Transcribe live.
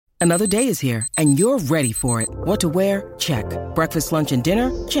Another day is here, and you're ready for it. What to wear? Check. Breakfast, lunch, and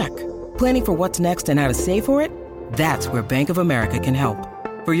dinner? Check. Planning for what's next and how to save for it? That's where Bank of America can help.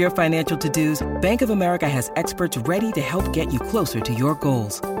 For your financial to-dos, Bank of America has experts ready to help get you closer to your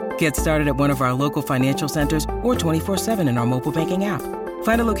goals. Get started at one of our local financial centers or 24/7 in our mobile banking app.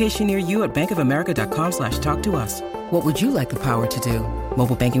 Find a location near you at bankofamerica.com/talktous. What would you like the power to do?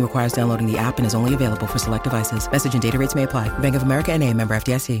 Mobile banking requires downloading the app and is only available for select devices. Message and data rates may apply. Bank of America N.A., member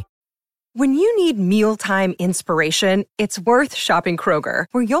FDIC. When you need mealtime inspiration, it's worth shopping Kroger,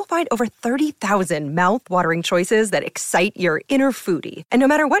 where you'll find over 30,000 mouth-watering choices that excite your inner foodie. And no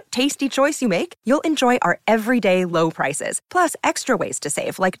matter what tasty choice you make, you'll enjoy our everyday low prices, plus extra ways to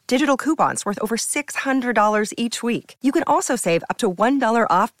save, like digital coupons worth over $600 each week. You can also save up to $1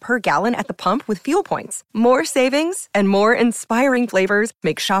 off per gallon at the pump with fuel points. More savings and more inspiring flavors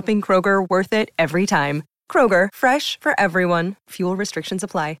make shopping Kroger worth it every time. Kroger, fresh for everyone. Fuel restrictions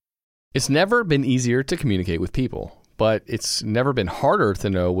apply. It's never been easier to communicate with people, but it's never been harder to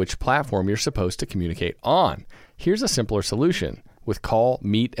know which platform you're supposed to communicate on. Here's a simpler solution. With call,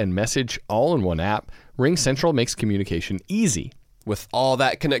 meet, and message all in one app, RingCentral makes communication easy. With all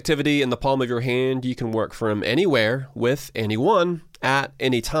that connectivity in the palm of your hand, you can work from anywhere, with anyone, at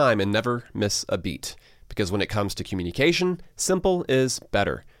any time, and never miss a beat. Because when it comes to communication, simple is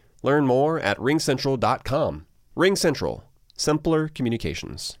better. Learn more at ringcentral.com. RingCentral. Simpler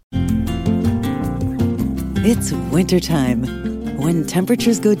communications. It's wintertime. When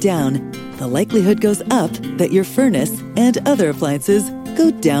temperatures go down, the likelihood goes up that your furnace and other appliances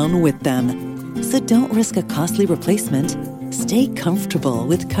go down with them. So don't risk a costly replacement. Stay comfortable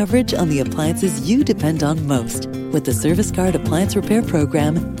with coverage on the appliances you depend on most with the Service Guard Appliance Repair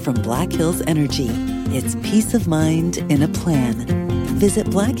Program from Black Hills Energy. It's peace of mind in a plan. Visit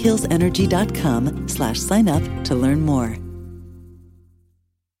blackhillsenergy.com/sign up to learn more.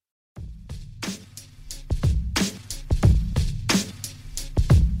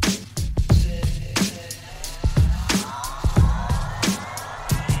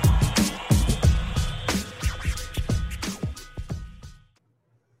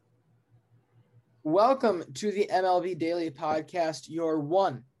 Welcome to the MLB Daily Podcast, your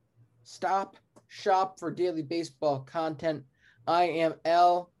one-stop shop for daily baseball content. I am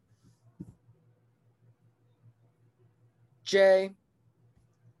L.J.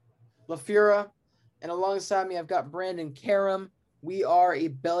 LaFura, and alongside me, I've got Brandon Karam. We are a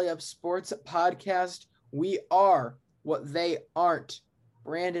Belly Up Sports podcast. We are what they aren't.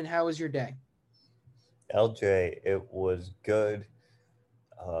 Brandon, how was your day? LJ, it was good.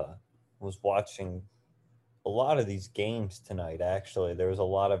 Was watching a lot of these games tonight, actually. There was a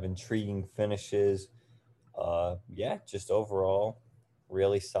lot of intriguing finishes. Just overall,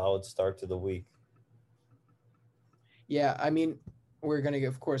 really solid start to the week. Yeah, I mean, we're going to,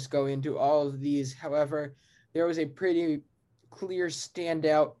 of course, go into all of these. However, there was a pretty clear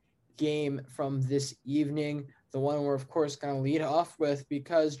standout game from this evening. The one we're, of course, going to lead off with,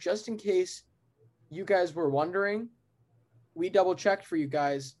 because just in case you guys were wondering, we double-checked for you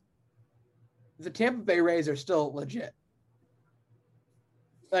guys. The Tampa Bay Rays are still legit.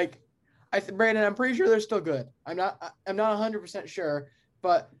 Like, Brandon, I'm pretty sure they're still good. I'm not 100% sure,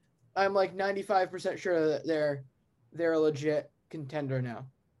 but I'm like 95% sure that they're a legit contender now.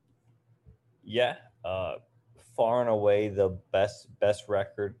 Yeah, far and away the best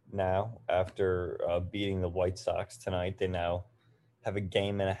record now after beating the White Sox tonight. They now have a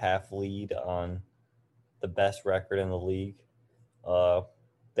 1.5-game lead on the best record in the league.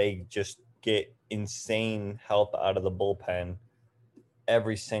 They just get insane help out of the bullpen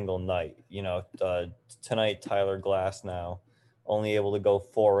every single night. Tonight, Tyler Glasnow only able to go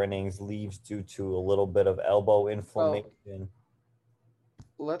 4 innings, leaves due to a little bit of elbow inflammation.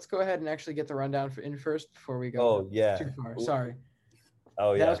 Let's go ahead and actually get the rundown first before we go too far. Sorry.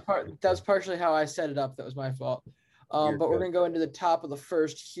 Oh, yeah. That was partially how I set it up. That was my fault. But we're going to go into the top of the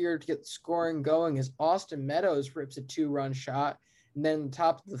first here to get the scoring going as Austin Meadows rips a 2-run shot. And then the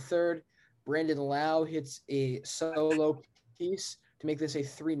top of the third, Brandon Lau hits a solo piece to make this a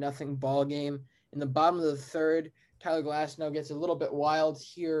 3-0 ball game. In the bottom of the third, Tyler Glasnow gets a little bit wild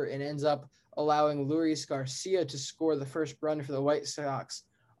here and ends up allowing Luis Garcia to score the first run for the White Sox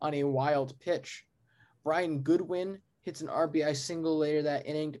on a wild pitch. Brian Goodwin hits an RBI single later that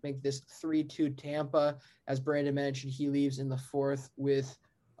inning to make this 3-2 Tampa. As Brandon mentioned, he leaves in the fourth with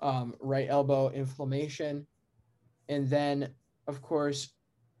right elbow inflammation. And then, of course,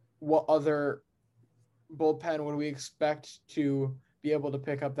 what other bullpen would we expect to be able to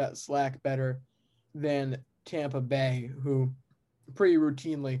pick up that slack better than Tampa Bay, who pretty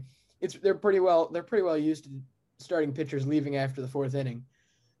routinely they're pretty well used to starting pitchers leaving after the fourth inning.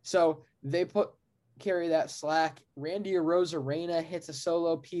 So they carry that slack. Randy Arozarena hits a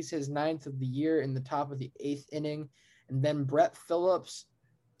solo piece, his 9th of the year in the top of the 8th inning. And then Brett Phillips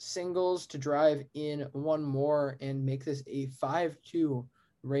singles to drive in one more and make this a 5-2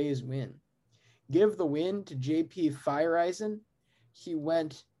 Rays win. Give the win to JP Feyereisen. He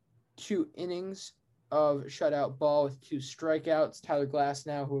went 2 innings of shutout ball with 2 strikeouts. Tyler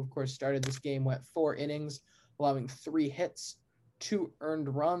Glasnow, who of course started this game, went 4 innings, allowing 3 hits, 2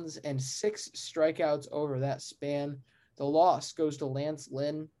 earned runs, and 6 strikeouts over that span. The loss goes to Lance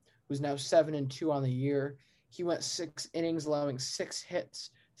Lynn, who's now 7-2 on the year. He went 6 innings, allowing 6 hits,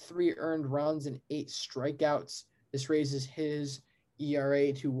 3 earned runs, and 8 strikeouts. This raises his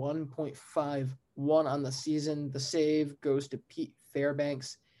ERA to 1.51 on the season. The save goes to Pete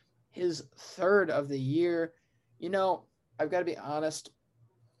Fairbanks, his 3rd of the year. You know, I've got to be honest.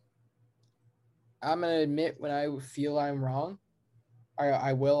 I'm going to admit when I feel I'm wrong.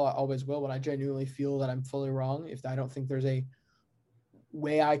 I always will, when I genuinely feel that I'm fully wrong. If I don't think there's a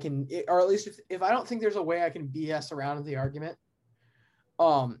way I can, or at least if I don't think there's a way I can BS around the argument,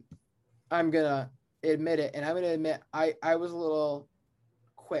 I'm going to admit it. And I'm going to admit I was a little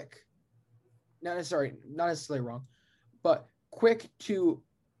quick, not necessarily wrong, but quick to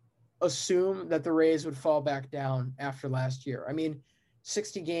assume that the Rays would fall back down after last year. I mean,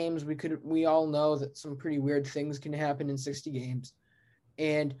 60 games, we all know that some pretty weird things can happen in 60 games.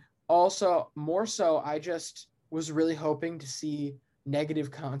 And also, more so, I just was really hoping to see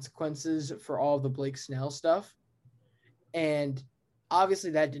negative consequences for all of the Blake Snell stuff. And obviously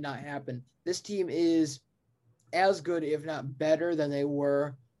that did not happen. This team is as good, if not better, than they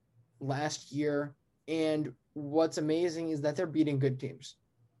were last year. And what's amazing is that they're beating good teams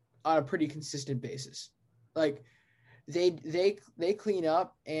on a pretty consistent basis. Like, they clean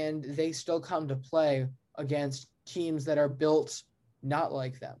up and they still come to play against teams that are built not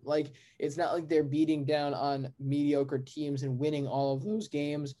like them. Like, it's not like they're beating down on mediocre teams and winning all of those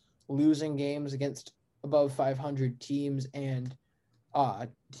games, losing games against above 500 teams and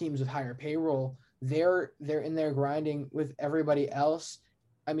teams with higher payroll. They're in there grinding with everybody else.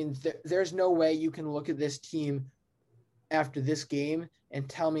 I mean, there's no way you can look at this team after this game and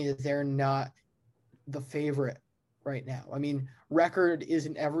tell me that they're not the favorite right now. I mean, record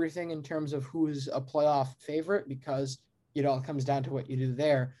isn't everything in terms of who's a playoff favorite, because it all comes down to what you do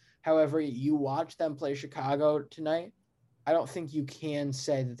there. However, you watch them play Chicago tonight, I don't think you can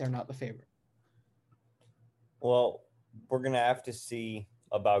say that they're not the favorite. Well, we're going to have to see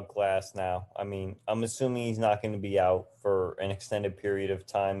about Glasnow. I mean, I'm assuming he's not going to be out for an extended period of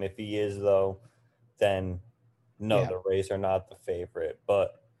time. If he is, though, then no, the Rays are not the favorite.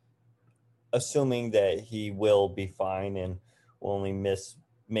 But assuming that he will be fine and will only miss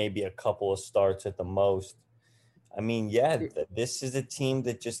maybe a couple of starts at the most, I mean, this is a team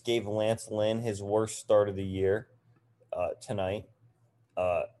that just gave Lance Lynn his worst start of the year tonight.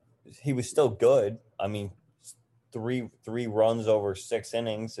 He was still good. I mean, three runs over 6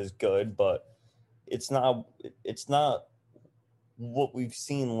 innings is good, but it's not what we've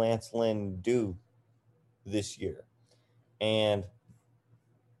seen Lance Lynn do this year. And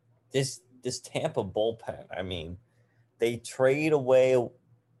this Tampa bullpen, I mean, they trade away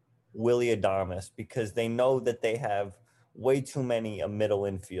Willy Adames because they know that they have way too many middle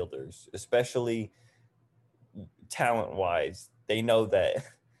infielders, especially talent-wise. They know that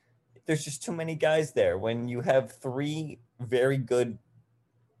there's just too many guys there. When you have 3 very good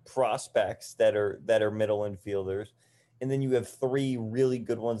prospects that are middle infielders, and then you have 3 really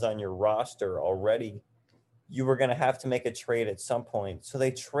good ones on your roster already, you were going to have to make a trade at some point. So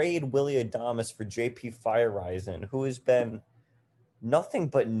they trade Willy Adames for JP Feyereisen, who has been nothing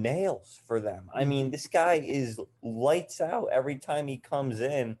but nails for them. I mean, this guy is lights out every time he comes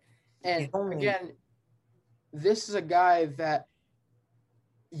in. And again, this is a guy that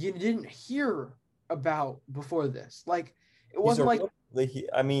you didn't hear about before this. Like, it wasn't like he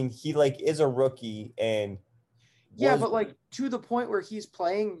is a rookie, and but like to the point where he's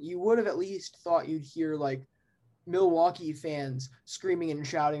playing, you would have at least thought you'd hear like Milwaukee fans screaming and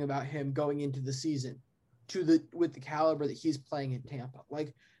shouting about him going into the season with the caliber that he's playing in Tampa.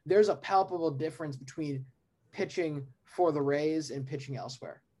 Like, there's a palpable difference between pitching for the Rays and pitching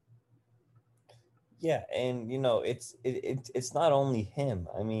elsewhere. Yeah, and it's not only him.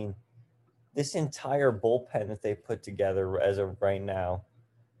 I mean, this entire bullpen that they put together as of right now.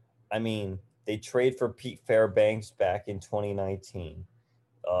 I mean, they trade for Pete Fairbanks back in 2019.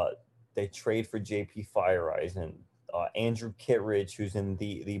 They trade for JP Feyereisen. Andrew Kittredge, who's in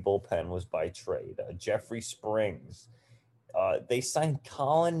the bullpen, was by trade. Jeffrey Springs. They signed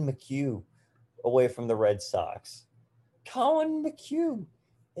Colin McHugh away from the Red Sox. Colin McHugh.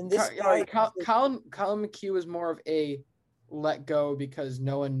 And this guy, Colin McHugh was more of a let go because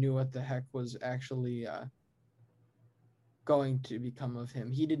no one knew what the heck was actually going to become of him.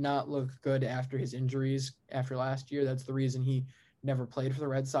 He did not look good after his injuries after last year. That's the reason he never played for the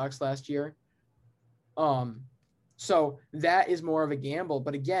Red Sox last year. So that is more of a gamble.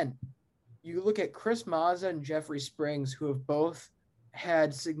 But again, you look at Chris Mazza and Jeffrey Springs, who have both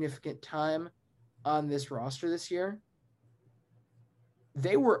had significant time on this roster this year.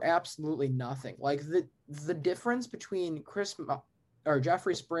 They were absolutely nothing. Like the difference between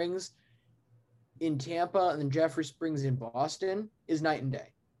Jeffrey Springs in Tampa and then Jeffrey Springs in Boston is night and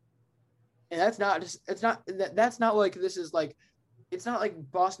day. And that's not like this is like, it's not like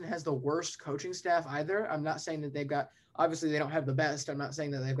Boston has the worst coaching staff either. I'm not saying that obviously they don't have the best. I'm not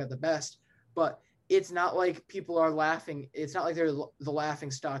saying that they've got the best, but it's not like people are laughing. It's not like they're the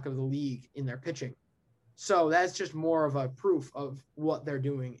laughing stock of the league in their pitching. So that's just more of a proof of what they're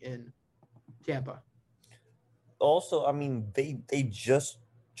doing in Tampa. Also, I mean, they just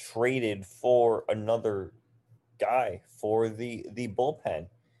traded for another guy for the bullpen.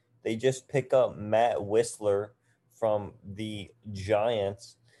 They just pick up Matt Whistler from the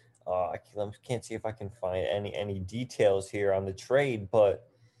Giants. I can't see if I can find any details here on the trade, but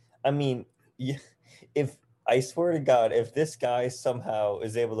I mean, if I swear to God, if this guy somehow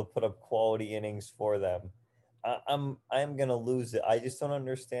is able to put up quality innings for them, I'm gonna lose it. I just don't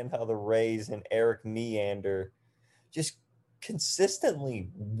understand how the Rays and Eric Neander just consistently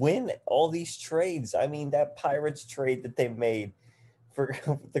win all these trades. I mean, that Pirates trade that they made for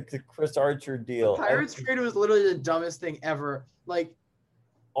the Chris Archer deal. The Pirates trade was literally the dumbest thing ever. Like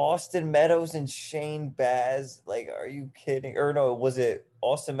Austin Meadows and Shane Baz. Like, are you kidding? Or no, was it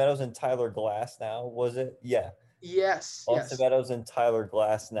Austin Meadows and Tyler Glass now? Was it? Yeah. Yes. Austin Meadows and Tyler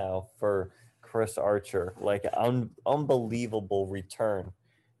Glass now for Chris Archer. Like, unbelievable return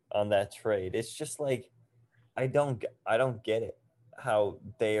on that trade. It's just like, I don't get it. How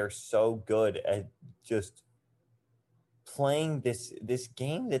they are so good at just playing this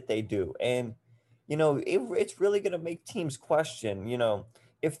game that they do. And, you know, it's really going to make teams question, you know,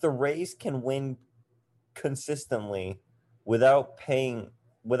 if the Rays can win consistently without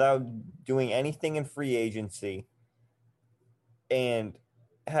doing anything in free agency and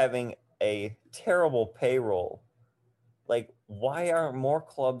having a terrible payroll, like, why aren't more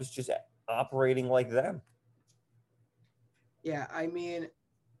clubs just operating like them? Yeah, I mean,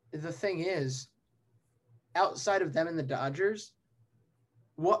 the thing is, outside of them and the Dodgers,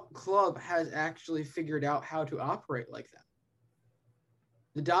 what club has actually figured out how to operate like them?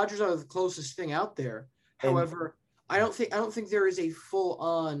 The Dodgers are the closest thing out there. However, I don't think there is a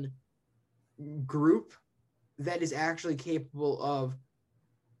full-on group that is actually capable of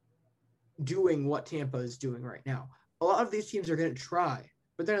doing what Tampa is doing right now. A lot of these teams are going to try,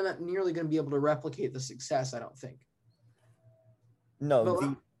 but they're not nearly going to be able to replicate the success, I don't think.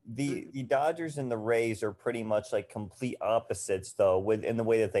 No, the Dodgers and the Rays are pretty much like complete opposites, though, in the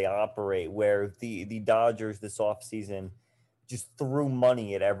way that they operate, where the Dodgers this offseason just threw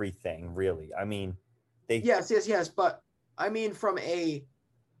money at everything, really. I mean, Yes, but I mean from a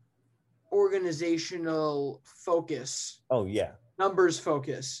organizational focus. Oh, yeah. Numbers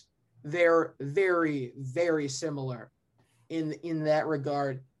focus. They're very, very similar in that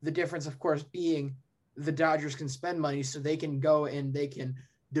regard. The difference, of course, being the Dodgers can spend money, so they can go and they can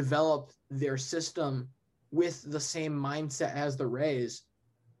develop their system with the same mindset as the Rays,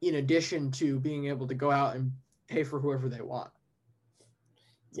 in addition to being able to go out and pay for whoever they want.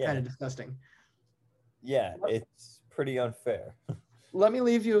 It's kind of disgusting. Yeah, it's pretty unfair. Let me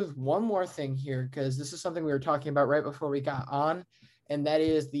leave you with one more thing here, because this is something we were talking about right before we got on, and that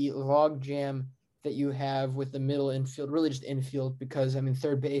is the log jam that you have with the middle infield, really just infield, because, I mean,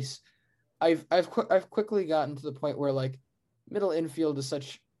 third base, I've quickly gotten to the point where, like, middle infield is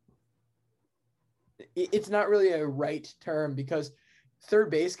it's not really a right term, because third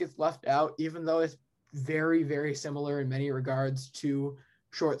base gets left out, even though it's very, very similar in many regards to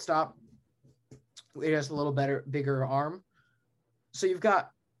shortstop. It has a little bigger arm. So you've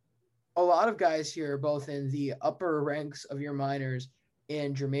got a lot of guys here, both in the upper ranks of your minors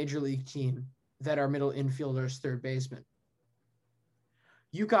and your major league team, that are middle infielders, third baseman.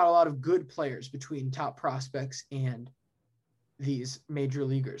 You got a lot of good players between top prospects and these major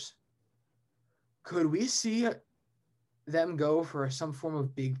leaguers. Could we see them go for some form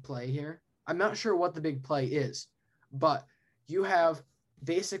of big play here? I'm not sure what the big play is, but you have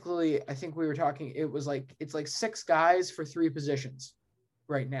basically, I think we were talking, it's like 6 guys for 3 positions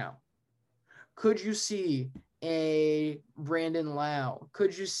right now. Could you see a Brandon Lau?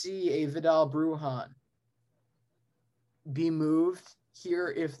 Could you see a Vidal Brujan be moved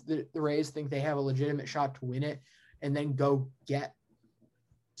here if the Rays think they have a legitimate shot to win it, and then go get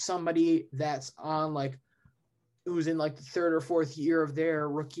somebody that's on like who's in like the third or fourth year of their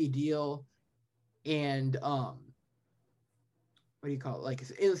rookie deal, and what do you call it? Like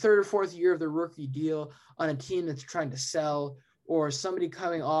in the third or fourth year of their rookie deal on a team that's trying to sell, or somebody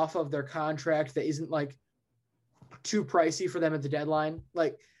coming off of their contract that isn't like too pricey for them at the deadline.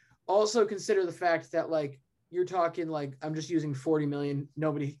 Like also consider the fact that like you're talking like I'm just using 40 million.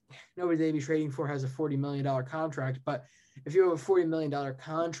 Nobody they'd be trading for has a $40 million contract. But if you have a $40 million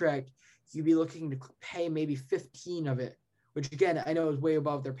contract, you'd be looking to pay maybe 15 of it, which again, I know is way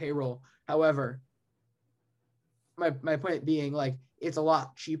above their payroll. However, my point being like, it's a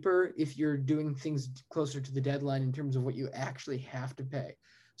lot cheaper if you're doing things closer to the deadline in terms of what you actually have to pay.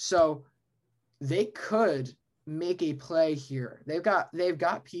 So they could make a play here. They've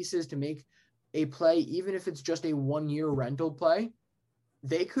got pieces to make a play, even if it's just a 1-year rental play.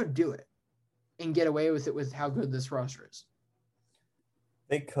 They could do it and get away with it with how good this roster is.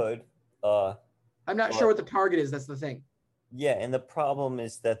 They could. I'm not sure what the target is. That's the thing. Yeah, and the problem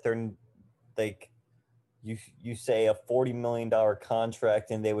is that they're like, you say a $40 million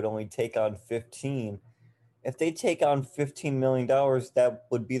contract and they would only take on 15. If they take on $15 million, that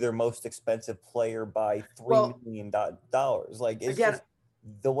would be their most expensive player by $3 million. Like it's again, just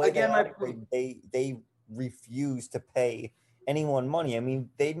the way they refuse to pay anyone money. I mean,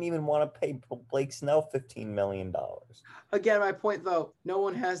 they didn't even want to pay Blake Snell $15 million. Again, my point though, no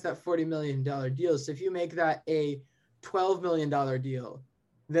one has that $40 million deal. So if you make that a $12 million deal,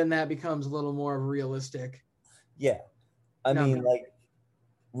 then that becomes a little more realistic. Yeah. I mean, like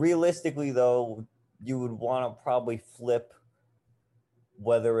realistically though, you would want to probably flip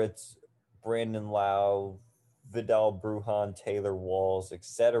whether it's Brandon Lau, Vidal Brujan, Taylor Walls,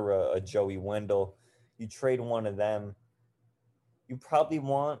 etc., a Joey Wendell. You trade one of them. You probably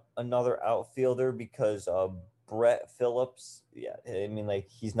want another outfielder because Brett Phillips, yeah, I mean, like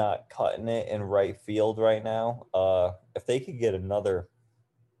he's not cutting it in right field right now. If they could get another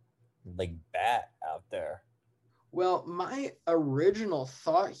like bat out there. Well, my original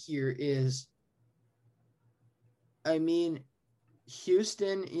thought here is, I mean,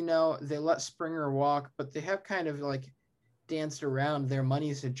 Houston, you know, they let Springer walk, but they have kind of like danced around their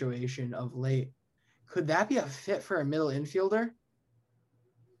money situation of late. Could that be a fit for a middle infielder?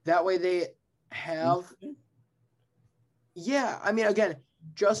 That way they have. Yeah, I mean, again,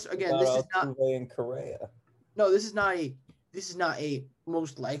 this is not in Correa. No, this is not a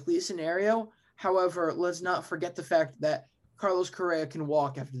most likely scenario. However, let's not forget the fact that Carlos Correa can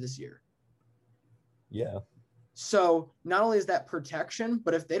walk after this year. Yeah. So not only is that protection,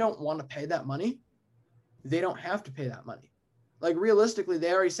 but if they don't want to pay that money, they don't have to pay that money. Like realistically,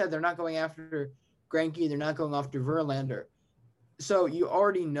 they already said they're not going after Greinke, they're not going after Verlander. So you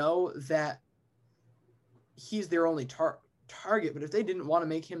already know that he's their only target. But if they didn't want to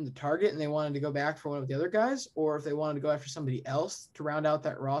make him the target and they wanted to go back for one of the other guys, or if they wanted to go after somebody else to round out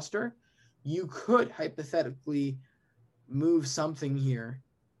that roster, you could hypothetically move something here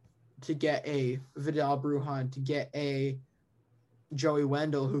to get a Vidal Brujan, to get a Joey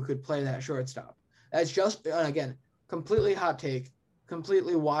Wendell who could play that shortstop. That's just, again, completely hot take,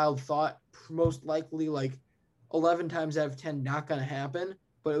 completely wild thought, most likely like 11 times out of 10 not going to happen,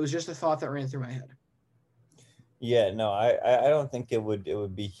 but it was just a thought that ran through my head. Yeah, no, I don't think it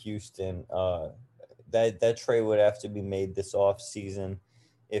would be Houston. That trade would have to be made this off season,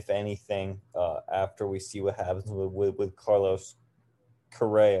 if anything, after we see what happens with Carlos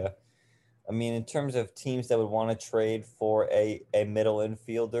Correa. I mean, in terms of teams that would want to trade for a middle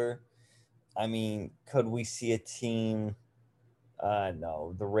infielder, I mean, could we see a team?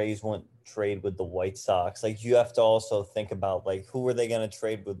 No, the Rays won't trade with the White Sox. Like, you have to also think about, like, who are they going to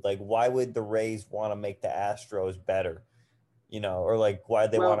trade with? Like, why would the Rays want to make the Astros better? You know, or like why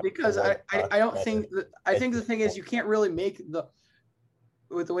they want to? Because I don't think that. I think the thing is you can't really make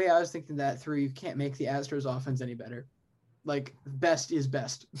with the way I was thinking that through, you can't make the Astros offense any better. Like, best is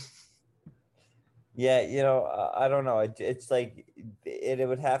best. Yeah, you know, I don't know. It's like it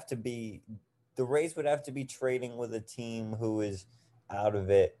would have to be the Rays would have to be trading with a team who is out of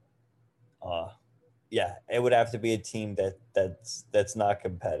it. Yeah, it would have to be a team that's not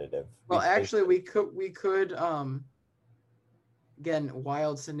competitive. Well, actually, we could again,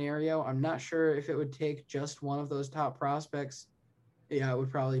 wild scenario. I'm not sure if it would take just one of those top prospects. Yeah, it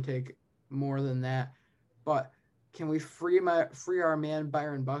would probably take more than that. But can we free our man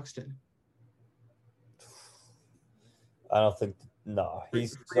Byron Buxton? I don't think. No,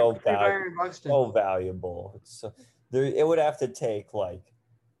 he's so valuable. So valuable. It would have to take like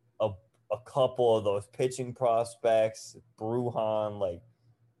a couple of those pitching prospects, Bruhan, like,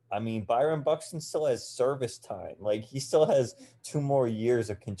 I mean, Byron Buxton still has service time. Like, he still has 2 more years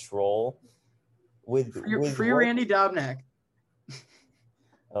of control. Free Randy Dobnak.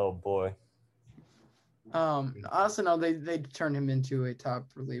 Oh boy. Honestly, no, they turned him into a top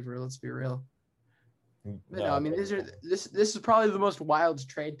reliever. Let's be real. No, I mean, this is probably the most wild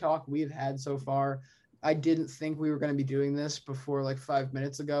trade talk we've had so far. I didn't think we were going to be doing this before like 5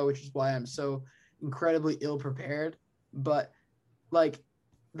 minutes ago, which is why I'm so incredibly ill prepared. But like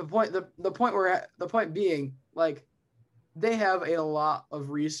the point being, like, they have a lot of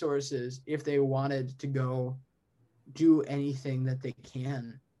resources if they wanted to go do anything that they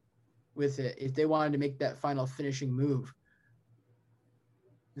can with it. If they wanted to make that final finishing move,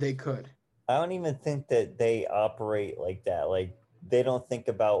 they could. I don't even think that they operate like that. Like, they don't think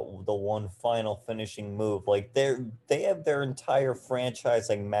about the one final finishing move. Like, they have their entire franchise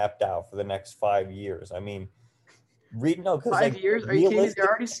like mapped out for the next 5 years. I mean, 5 years? Are you kidding me? They're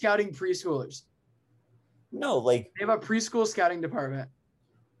already scouting preschoolers. No, like, they have a preschool scouting department.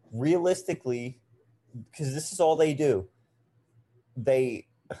 Realistically, because this is all they do, they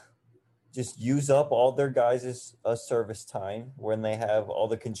just use up all their guys' service time when they have all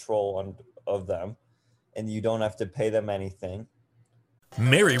the control of them, and you don't have to pay them anything.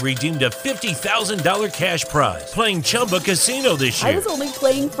 Mary redeemed a $50,000 cash prize playing Chumba Casino this year. I was only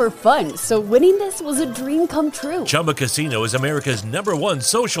playing for fun, so winning this was a dream come true. Chumba Casino is America's #1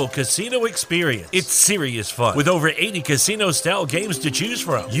 social casino experience. It's serious fun. With over 80 casino-style games to choose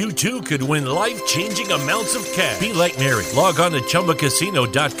from, you too could win life-changing amounts of cash. Be like Mary. Log on to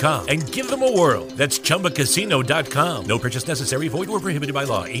ChumbaCasino.com and give them a whirl. That's ChumbaCasino.com. No purchase necessary. Void where prohibited by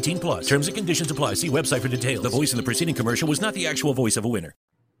law. 18+. Terms and conditions apply. See website for details. The voice in the preceding commercial was not the actual voice of a winner.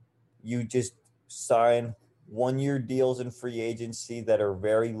 You just sign 1-year deals in free agency that are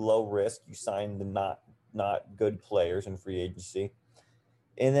very low risk. You sign the not good players in free agency.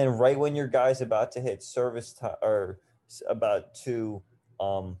 And then right when your guy's about to hit service time or about to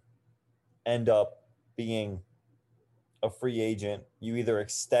end up being a free agent, you either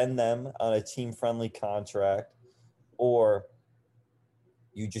extend them on a team-friendly contract, or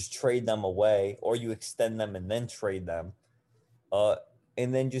you just trade them away, or you extend them and then trade them.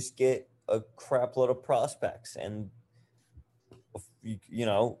 And then just get a crap load of prospects. And, you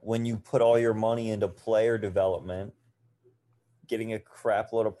know, when you put all your money into player development, getting a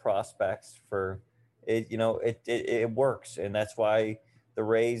crap load of prospects for it, you know, it works. And that's why the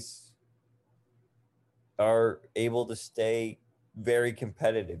Rays are able to stay very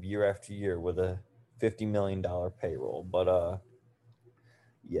competitive year after year with a $50 million payroll. But,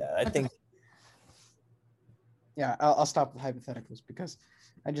 yeah, I think. Yeah, I'll stop with hypotheticals because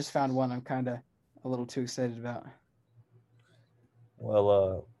I just found one I'm kind of a little too excited about.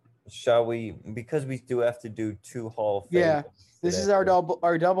 Well, shall we? Because we do have to do 2 Hall of Fame. Yeah, this is our double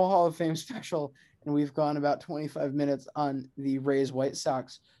Hall of Fame special, and we've gone about 25 minutes on the Rays White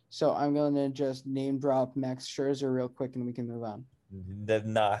Sox. So I'm going to just name drop Max Scherzer real quick, and we can move on. That's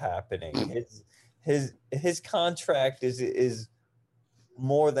not happening. His contract is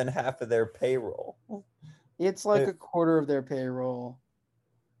more than half of their payroll. It's like a quarter of their payroll,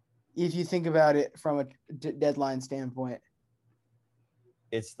 if you think about it from a deadline standpoint.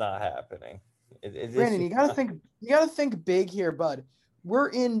 It's not happening. Brandon, you gotta think big here, bud. We're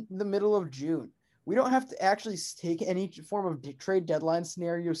in the middle of June. We don't have to actually take any form of trade deadline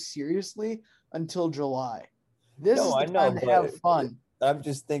scenario seriously until July. This is the time to have fun. I'm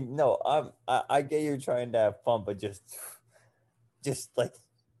just thinking. No, I get you're trying to have fun, but just like.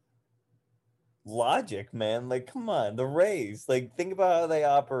 Logic, man. Like, come on, the Rays. Like, think about how they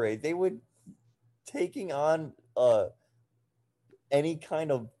operate. They would taking on any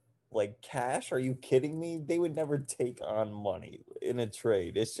kind of like cash. Are you kidding me? They would never take on money in a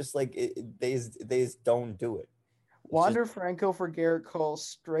trade. It's just like they just don't do it. Wander Franco for Garrett Cole,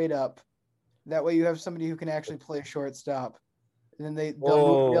 straight up. That way you have somebody who can actually play shortstop. And then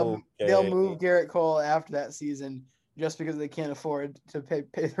they'll move Garrett Cole after that season just because they can't afford to pay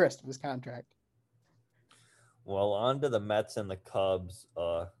the rest of his contract. Well, on to the Mets and the Cubs.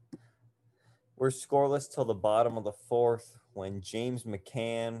 We're scoreless till the bottom of the 4th when James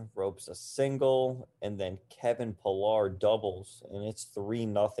McCann ropes a single and then Kevin Pillar doubles, and it's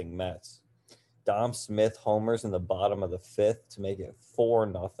 3-0 Mets. Dom Smith homers in the bottom of the 5th to make it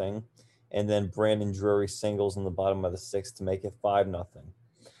 4-0, and then Brandon Drury singles in the bottom of the 6th to make it 5-0.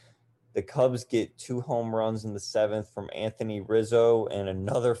 The Cubs get 2 home runs in the 7th from Anthony Rizzo and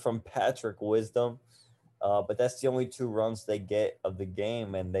another from Patrick Wisdom. But that's the only 2 runs they get of the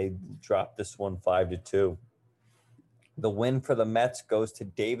game, and they drop this one 5-2. The win for the Mets goes to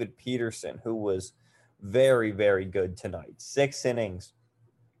David Peterson, who was very, very good tonight. 6 innings,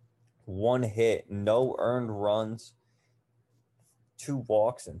 1 hit, no earned runs, 2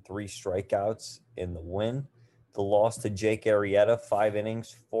 walks, and 3 strikeouts in the win. The loss to Jake Arrieta, 5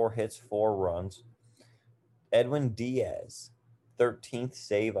 innings, 4 hits, 4 runs. Edwin Diaz, 13th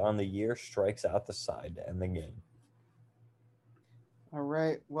save on the year, strikes out the side to end the game. All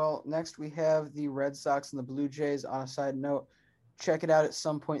right. Well, next we have the Red Sox and the Blue Jays. On a side note, check it out at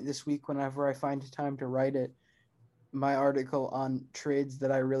some point this week whenever I find time to write it. My article on trades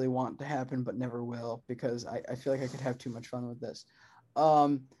that I really want to happen but never will, because I feel like I could have too much fun with this.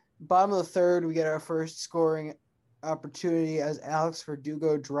 Bottom of the third, we get our first scoring opportunity as Alex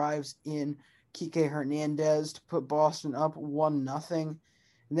Verdugo drives in Kike Hernandez to put Boston up 1-0. And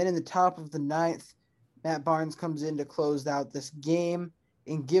then in the top of the ninth, Matt Barnes comes in to close out this game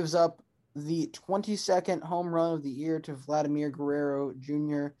and gives up the 22nd home run of the year to Vladimir Guerrero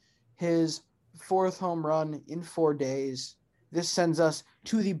Jr., his 4th home run in 4 days. This sends us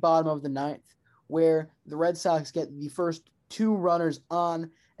to the bottom of the ninth, where the Red Sox get the first 2 runners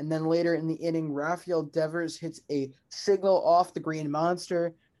on, and then later in the inning, Rafael Devers hits a signal off the Green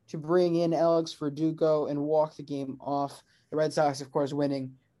Monster to bring in Alex Verdugo and walk the game off. The Red Sox, of course,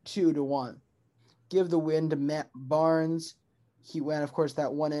 winning 2-1. Give the win to Matt Barnes. He went, of course,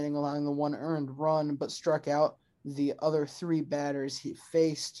 that 1 inning, allowing the 1 earned run, but struck out the other 3 batters he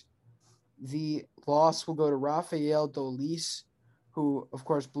faced. The loss will go to Rafael Dolis, who, of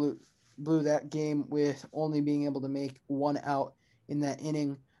course, blew that game with only being able to make 1 out in that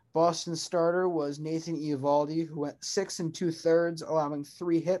inning. Boston's starter was Nathan Eovaldi, who went 6 2/3, allowing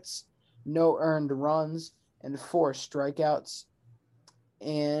 3 hits, no earned runs, and 4 strikeouts.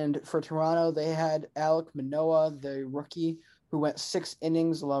 And for Toronto, they had Alek Manoah, the rookie, who went 6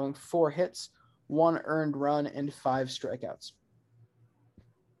 innings, allowing 4 hits, 1 earned run, and 5 strikeouts.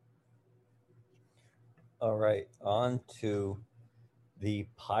 All right, on to the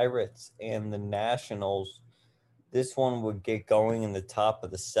Pirates and the Nationals. This one would get going in the top of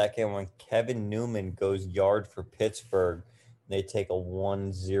the second when Kevin Newman goes yard for Pittsburgh. They take a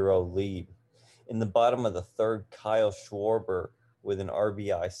 1-0 lead. In the bottom of the third, Kyle Schwarber with an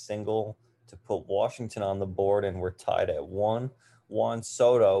RBI single to put Washington on the board, and we're tied at 1. Juan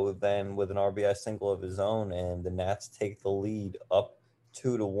Soto then with an RBI single of his own, and the Nats take the lead up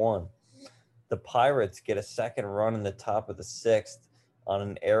 2-1. The Pirates get a second run in the top of the 6th on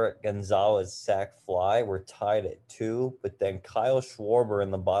an Eric Gonzalez sac fly. We're tied at 2, but then Kyle Schwarber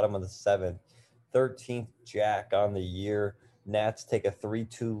in the bottom of the 7th, 13th jack on the year. Nats take a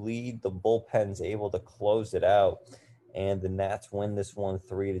 3-2 lead. The bullpen's able to close it out, and the Nats win this one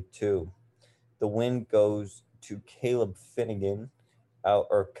 3-2. The win goes to Kyle Finnegan, out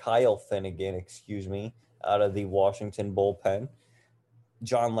of the Washington bullpen.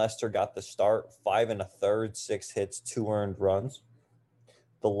 John Lester got the start, 5 1/3, 6 hits, 2 earned runs.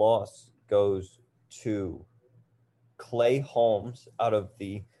 The loss goes to Clay Holmes out of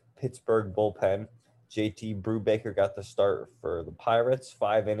the Pittsburgh bullpen. JT Brubaker got the start for the Pirates,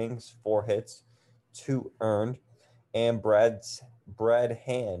 5 innings, 4 hits, 2 earned. And Brad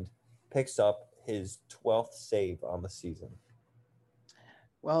Hand picks up his 12th save on the season.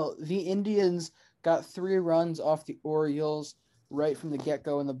 Well, the Indians got 3 runs off the Orioles right from the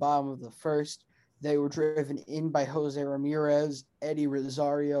get-go in the bottom of the first. They were driven in by Jose Ramirez, Eddie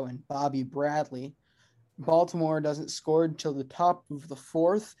Rosario, and Bobby Bradley. Baltimore doesn't score until the top of the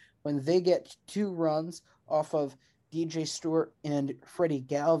 4th when they get 2 runs off of DJ Stewart and Freddie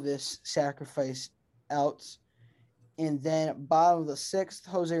Galvis sacrifice outs. And then bottom of the 6th,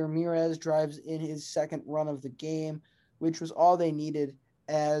 Jose Ramirez drives in his 2nd run of the game, which was all they needed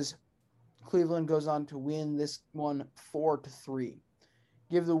as Cleveland goes on to win this one 4-3.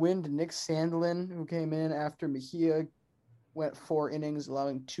 Give the win to Nick Sandlin, who came in after Mejia went 4 innings,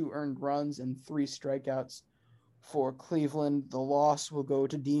 allowing 2 earned runs and 3 strikeouts for Cleveland. The loss will go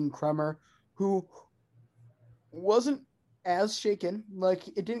to Dean Kremer, who wasn't as shaken. Like,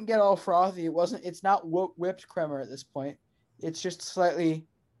 it didn't get all frothy. It's not whipped Kremer at this point. It's just slightly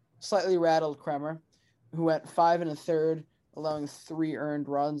rattled Kremer, who went 5 1/3, allowing 3 earned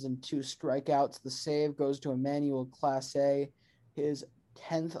runs and 2 strikeouts. The save goes to Emmanuel Clase, his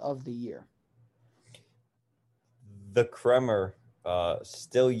 10th of the year. The Kremer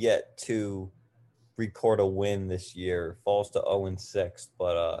still yet to record a win this year, falls to 0-6,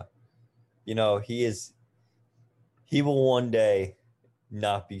 but he will one day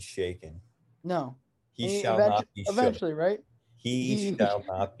not be shaken. No. He shall not be shook. Eventually, right? He shall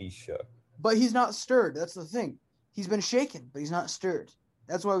not be shook. But he's not stirred. That's the thing. He's been shaken, but he's not stirred.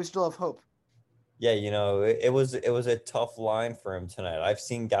 That's why we still have hope. Yeah, it was a tough line for him tonight. I've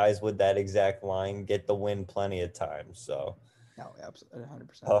seen guys with that exact line get the win plenty of times. So, no, absolutely,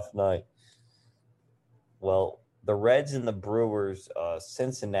 100%. Tough night. Well, the Reds and the Brewers,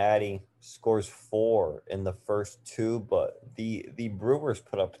 Cincinnati scores 4 in the first 2, but the Brewers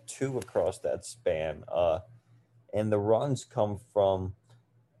put up 2 across that span. And the runs come from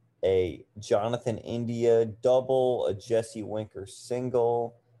a Jonathan India double, a Jesse Winker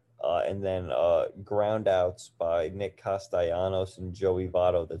single, and then ground outs by Nick Castellanos and Joey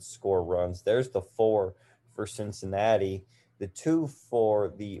Votto that score runs. There's the 4 for Cincinnati. The 2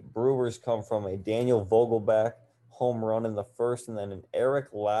 for the Brewers come from a Daniel Vogelbach home run in the first, and then an Eric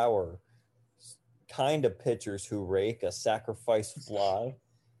Lauer kind of pitchers who rake, a sacrifice fly.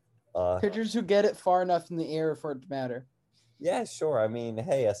 Pitchers who get it far enough in the air for it to matter. Yeah, sure. I mean,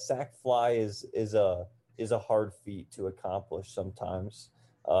 hey, a sac fly is a hard feat to accomplish sometimes.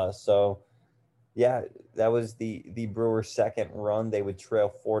 So yeah, that was the Brewers' second run. They would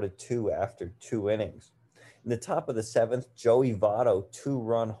trail 4-2 after 2 innings. In the top of the 7th, Joey Votto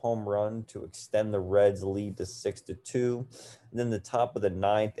 2-run home run to extend the Reds' lead to 6-2. And then the top of the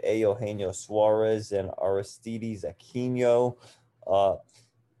 9th, Eugenio Suarez and Aristides Aquino.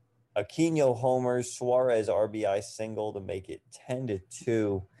 Aquino homers, Suarez RBI single to make it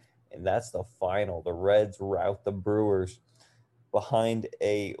 10-2, and that's the final. The Reds rout the Brewers behind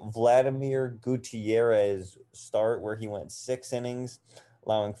a Vladimir Gutierrez start where he went 6 innings,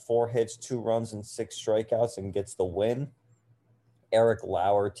 allowing 4 hits, 2 runs, and 6 strikeouts, and gets the win. Eric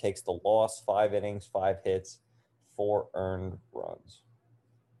Lauer takes the loss, 5 innings, 5 hits, 4 earned runs.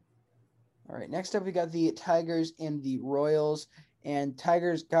 All right, next up we got the Tigers and the Royals. And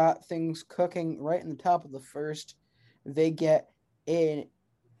Tigers got things cooking right in the top of the first. They get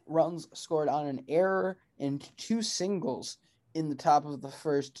runs scored on an error and 2 singles in the top of the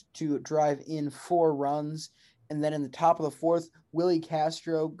first to drive in 4 runs. And then in the top of the fourth, Willie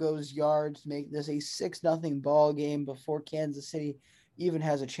Castro goes yard to make this a 6-0 ball game before Kansas City even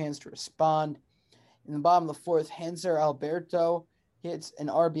has a chance to respond. In the bottom of the fourth, Hanser Alberto hits an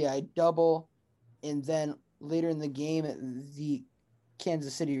RBI double. And then later in the game, the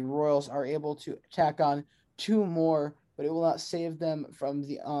Kansas City Royals are able to tack on 2 more, but it will not save them from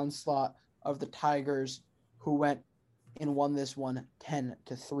the onslaught of the Tigers, who went and won this one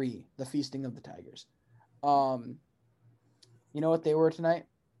 10-3, the feasting of the Tigers. You know what they were tonight?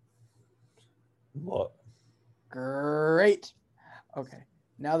 What? Great. Okay.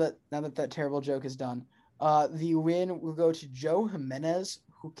 Now that terrible joke is done, the win will go to Joe Jimenez,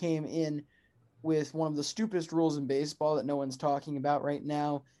 who came in with one of the stupidest rules in baseball that no one's talking about right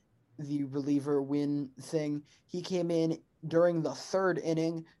now, the reliever win thing. He came in during the 3rd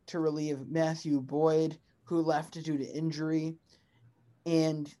inning to relieve Matthew Boyd, who left due to injury,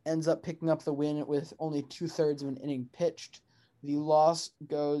 and ends up picking up the win with only 2/3 of an inning pitched. The loss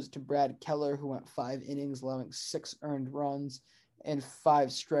goes to Brad Keller, who went 5 innings, allowing 6 earned runs and 5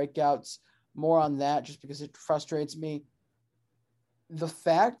 strikeouts. More on that just because it frustrates me. The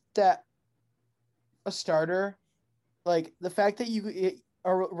fact that a starter, like the fact that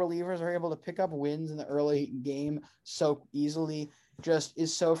our relievers are able to pick up wins in the early game so easily just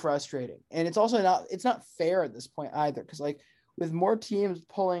is so frustrating. And it's also not fair at this point either, because like with more teams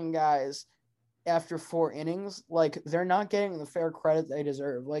pulling guys after 4 innings, like they're not getting the fair credit they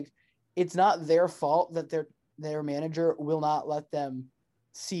deserve. Like it's not their fault that their manager will not let them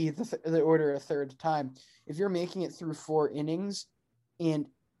see the order a 3rd time. If you're making it through 4 innings and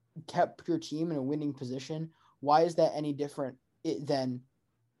kept your team in a winning position, why is that any different than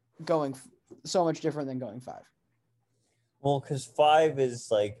going so much different than going 5? Well, because 5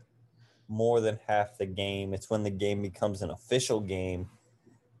 is like more than half the game. It's when the game becomes an official game.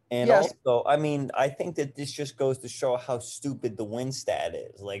 And yes. Also, I mean, I think that this just goes to show how stupid the win stat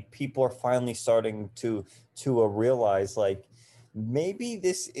is. Like people are finally starting to realize like maybe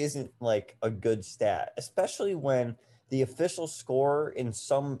this isn't like a good stat, especially when the official score in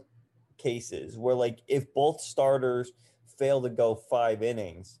some cases where like if both starters fail to go 5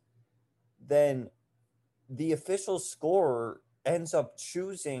 innings, then the official scorer ends up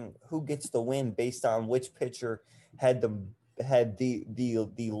choosing who gets the win based on which pitcher had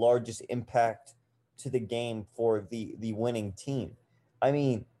the largest impact to the game for the winning team. I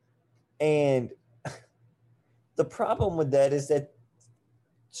mean, and the problem with that is that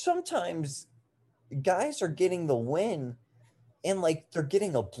sometimes guys are getting the win and like they're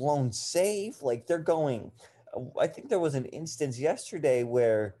getting a blown save. Like they're going, I think there was an instance yesterday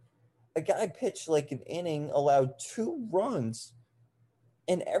where a guy pitched like an inning, allowed 2 runs,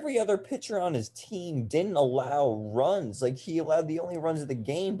 And every other pitcher on his team didn't allow runs. Like, he allowed the only runs of the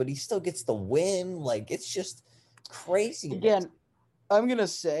game, but he still gets the win. Like, it's just crazy. Again, I'm going to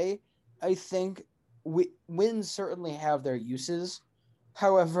say, I think wins certainly have their uses.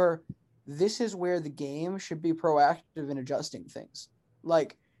 However, this is where the game should be proactive in adjusting things.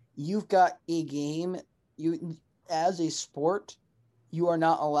 Like, you've got a game, as a sport, you are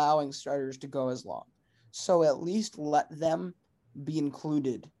not allowing starters to go as long. So at least let them be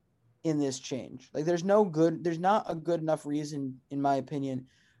included in this change. Like, there's not a good enough reason, in my opinion,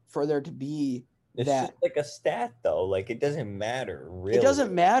 for there to be it's that. Just like a stat, though. Like, it doesn't matter, really. It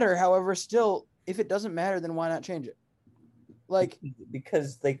doesn't matter. However, still, if it doesn't matter, then why not change it? Like,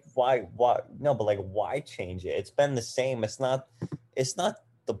 because like, why no, but like, why change it? It's been the same. It's not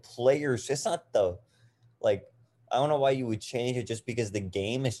the players. It's not the, like, I don't know why you would change it just because the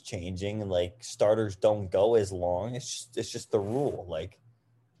game is changing and like starters don't go as long. It's just the rule. Like,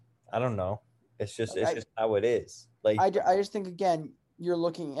 I don't know. It's just how it is. Like, I just think, again, you're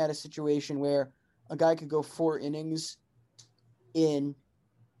looking at a situation where a guy could go 4 innings in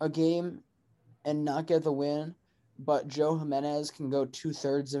a game and not get the win, but Joe Jimenez can go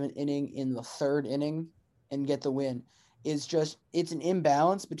 2/3 of an inning in the 3rd inning and get the win. It's an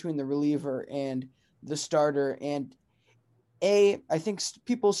imbalance between the reliever and the starter, and I think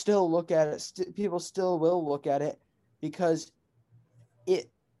people still look at it. People still will look at it because it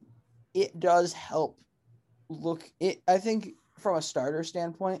does help. I think from a starter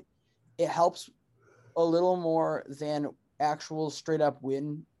standpoint, it helps a little more than actual straight up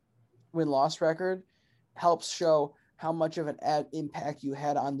win-loss record. Helps show how much of an impact you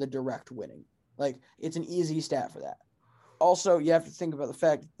had on the direct winning. Like, it's an easy stat for that. Also, you have to think about the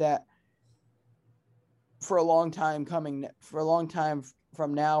fact that for a long time,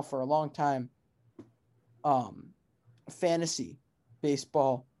 fantasy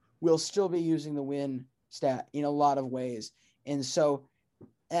baseball will still be using the win stat in a lot of ways. And so,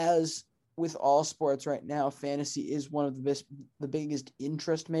 as with all sports right now, fantasy is one of the biggest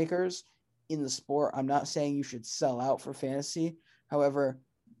interest makers in the sport. I'm not saying you should sell out for fantasy. However,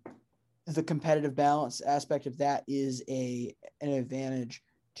 the competitive balance aspect of that is an advantage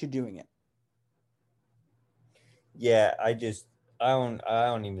to doing it. Yeah, I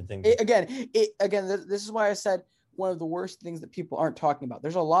don't even think this is why I said one of the worst things that people aren't talking about.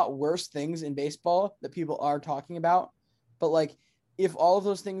 There's a lot worse things in baseball that people are talking about, but like, if all of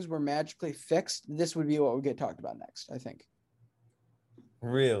those things were magically fixed, this would be what would get talked about next, I think.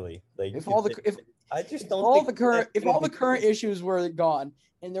 Really? Like, if all the current issues were gone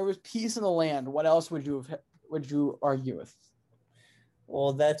and there was peace in the land, what else would you argue with?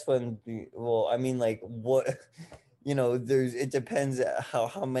 Well, that's when I mean, like, what, it depends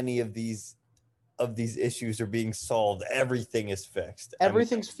how many of these issues are being solved. Everything is fixed.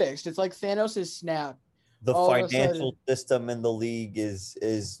 Everything's fixed. It's like Thanos' snap. The financial system in the league is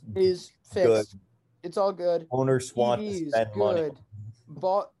fixed. Good. It's all good. Owners want to spend money.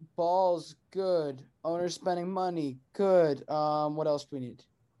 Balls good. Owners spending money good. What else do we need?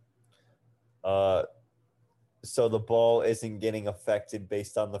 So the ball isn't getting affected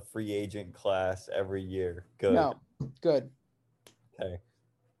based on the free agent class every year. Good. No, good. Okay.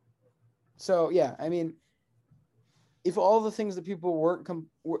 So yeah, I mean, if all the things that people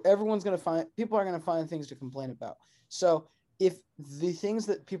people are going to find things to complain about. So if the things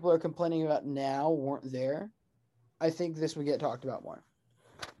that people are complaining about now weren't there, I think this would get talked about more.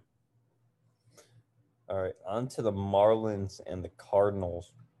 All right, on to the Marlins and the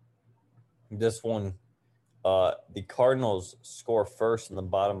Cardinals. This one, the Cardinals score first in the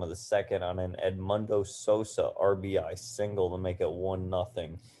bottom of the 2nd on an Edmundo Sosa RBI single to make it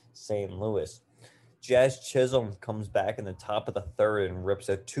 1-0 St. Louis. Jazz Chisholm comes back in the top of the 3rd and rips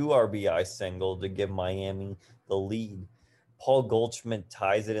a 2 RBI single to give Miami the lead. Paul Goldschmidt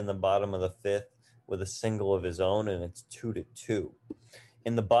ties it in the bottom of the 5th with a single of his own, and it's 2-2.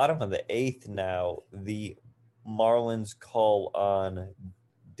 In the bottom of the 8th now, the Marlins call on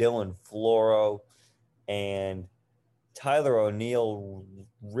Dylan Floro, and Tyler O'Neill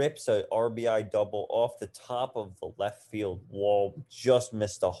rips a RBI double off the top of the left field wall, just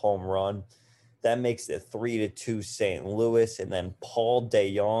missed a home run. That makes it 3-2 St. Louis, and then Paul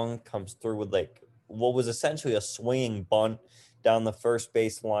DeJong comes through with like what was essentially a swinging bunt down the first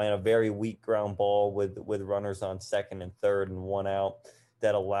base line, a very weak ground ball with runners on 2nd and 3rd and 1 out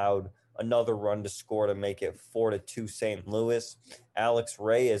that allowed another run to score to make it 4-2 St. Louis. Alex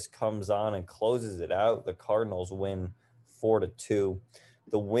Reyes comes on and closes it out. The Cardinals win 4-2.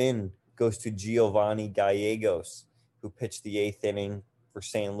 The win goes to Giovanni Gallegos, who pitched the 8th inning for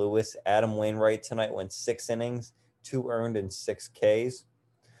St. Louis. Adam Wainwright tonight went 6 innings, 2 earned and 6 Ks.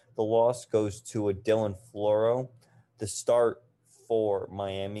 The loss goes to a Dylan Floro. The start for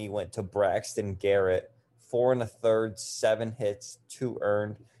Miami went to Braxton Garrett, 4 1/3, 7 hits, 2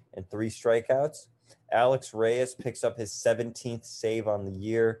 earned, and 3 strikeouts. Alex Reyes picks up his 17th save on the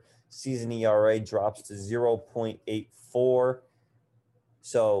year. Season ERA drops to 0.84.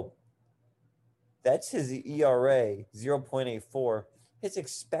 So that's his ERA, 0.84. His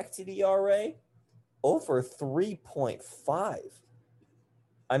expected ERA, over 3.5.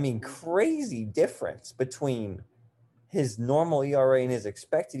 I mean, crazy difference between his normal ERA and his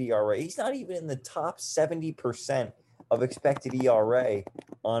expected ERA. He's not even in the top 70% of expected ERA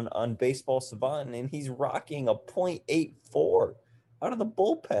on Baseball Savant, and he's rocking a 0.84 out of the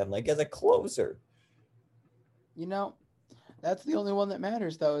bullpen, like as a closer. You know, that's the only one that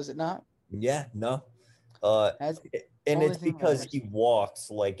matters, though, is it not? Yeah, no. And it's because he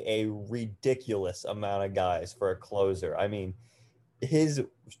walks like a ridiculous amount of guys for a closer. I mean, his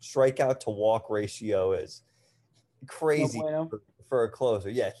strikeout to walk ratio is crazy for a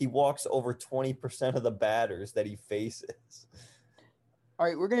closer. Yeah, he walks over 20% of the batters that he faces. All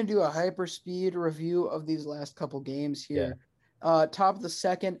right, we're going to do a hyper-speed review of these last couple games here. Yeah. Top of the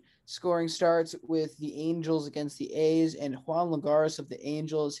second, scoring starts with the Angels against the A's, and Juan Lagares of the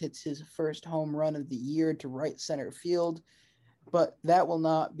Angels hits his first home run of the year to right center field, but that will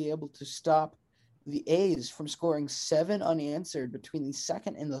not be able to stop the A's from scoring 7 unanswered between the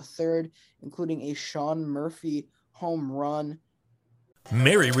second and the third, including a Sean Murphy home run.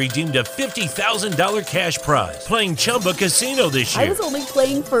 Mary redeemed a $50,000 cash prize playing Chumba Casino this year. I was only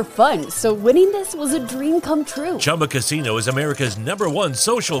playing for fun, so winning this was a dream come true. Chumba Casino is America's #1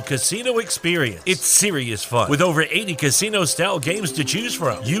 social casino experience. It's serious fun. With over 80 casino-style games to choose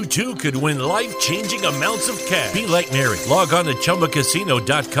from, you too could win life-changing amounts of cash. Be like Mary. Log on to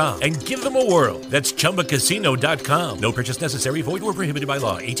ChumbaCasino.com and give them a whirl. That's ChumbaCasino.com. No purchase necessary. Void or prohibited by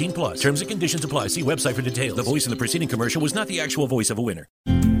law. 18+. Terms and conditions apply. See website for details. The voice in the preceding commercial was not the actual voice of a winner.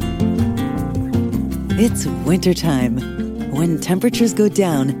 It's wintertime. When temperatures go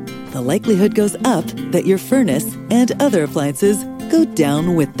down, the likelihood goes up that your furnace and other appliances go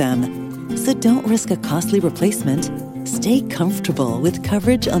down with them. So don't risk a costly replacement. Stay comfortable with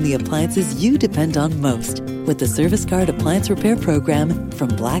coverage on the appliances you depend on most with the Service Guard Appliance Repair Program from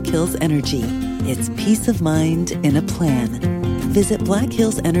Black Hills Energy. It's peace of mind in a plan. Visit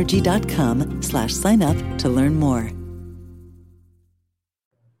blackhillsenergy.com/sign up to learn more.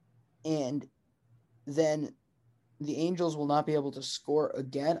 And then the Angels will not be able to score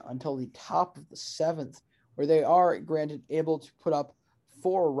again until the top of the 7th, where they are, granted, able to put up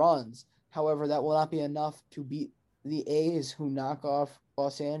 4 runs. However, that will not be enough to beat the A's, who knock off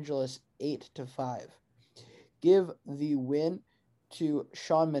Los Angeles 8-5. Give the win to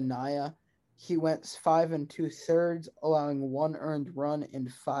Sean Manaea. He went 5 2/3, allowing 1 earned run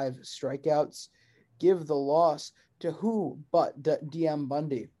and 5 strikeouts. Give the loss to who but DM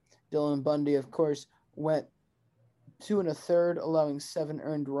Bundy. Dylan Bundy, of course, went 2 1/3, allowing 7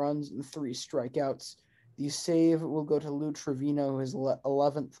 earned runs and 3 strikeouts. The save will go to Lou Trevino, his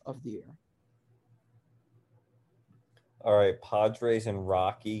 11th of the year. All right, Padres and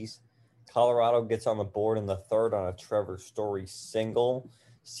Rockies. Colorado gets on the board in the third on a Trevor Story single.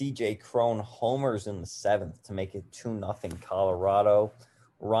 CJ Cron homers in the 7th to make it 2-0 Colorado.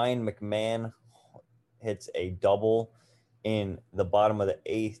 Ryan McMahon hits a double in the bottom of the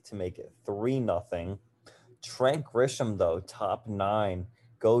 8th to make it 3-0. Trent Grisham, though, top 9,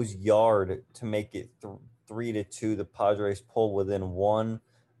 goes yard to make it 3-2. The Padres pull within 1,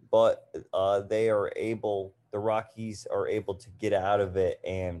 but the Rockies are able to get out of it,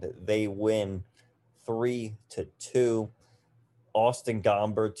 and they win 3-2. Austin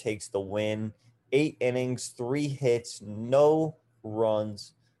Gomber takes the win. 8 innings, 3 hits, no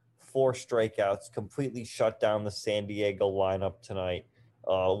runs, 4 strikeouts, completely shut down the San Diego lineup tonight.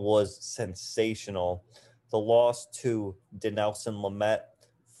 Was sensational. The loss to Dinelson Lamet,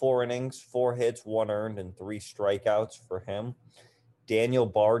 4 innings, 4 hits, 1 earned, and 3 strikeouts for him. Daniel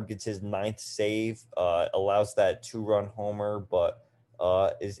Bard gets his 9th save, allows that 2-run homer, but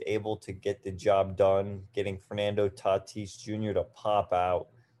is able to get the job done, getting Fernando Tatis Jr. to pop out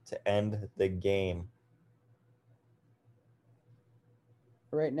to end the game.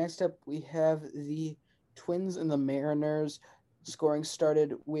 All right, next up we have the Twins and the Mariners. Scoring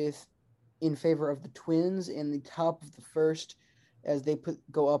started in favor of the Twins in the top of the first as they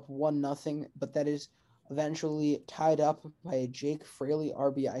go up 1-0, but that is eventually tied up by a Jake Fraley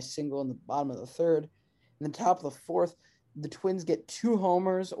RBI single in the bottom of the third. In the top of the fourth, the Twins get 2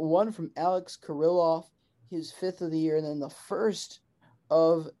 homers, one from Alex Kirilloff, his 5th of the year, and then the first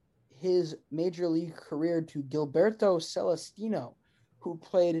of his major league career to Gilberto Celestino, who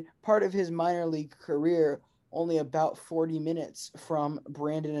played part of his minor league career only about 40 minutes from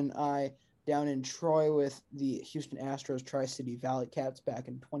Brandon and I down in Troy with the Houston Astros Tri-City Valley Cats back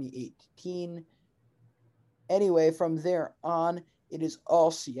in 2018. Anyway, from there on, it is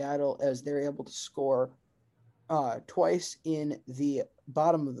all Seattle as they're able to score twice in the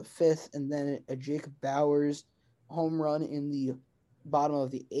bottom of the fifth, and then a Jacob Bowers home run in the bottom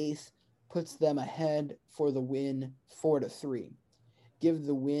of the eighth puts them ahead for the win 4-3. Give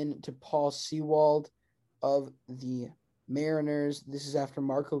the win to Paul Sewald of the Mariners. This is after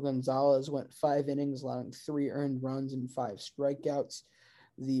Marco Gonzalez went 5 innings, allowing 3 earned runs and 5 strikeouts.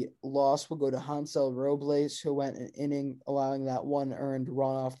 The loss will go to Hansel Robles, who went an inning, allowing that 1 earned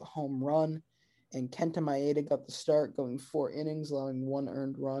run off the home run. And Kenta Maeda got the start, going 4 innings, allowing 1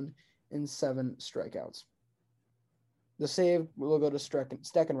 earned run and 7 strikeouts. The save will go to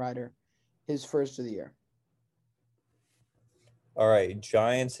Steckenrider, his first of the year. All right,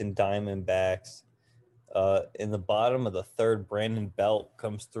 Giants and Diamondbacks. In the bottom of the third, Brandon Belt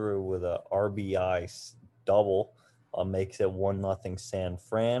comes through with a RBI double, makes it 1-0 San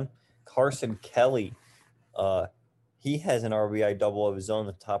Fran. Carson Kelly, he has an RBI double of his own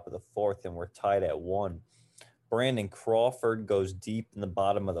at the top of the fourth, and we're tied at 1. Brandon Crawford goes deep in the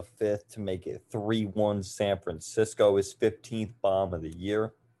bottom of the fifth to make it 3-1 San Francisco, his 15th bomb of the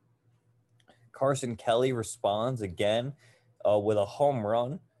year. Carson Kelly responds again with a home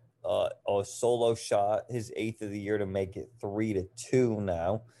run, a solo shot, his 8th of the year to make it 3-2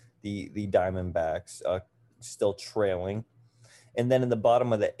 now. The Diamondbacks still trailing. And then in the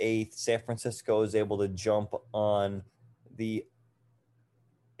bottom of the 8th, San Francisco is able to jump on the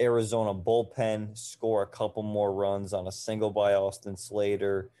Arizona bullpen, score a couple more runs on a single by Austin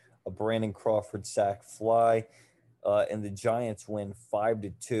Slater, a Brandon Crawford sac fly, and the Giants win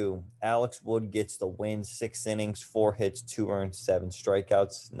 5-2. Alex Wood gets the win, 6 innings, 4 hits, 2 earned, 7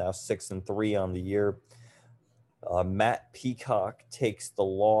 strikeouts, now 6-3 on the year. Matt Peacock takes the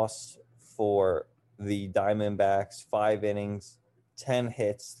loss for the Diamondbacks, 5 innings, 10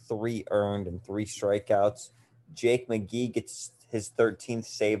 hits, 3 earned, and 3 strikeouts. Jake McGee gets his 13th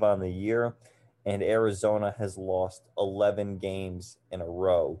save on the year, and Arizona has lost 11 games in a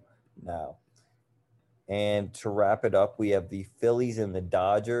row now. And to wrap it up, we have the Phillies and the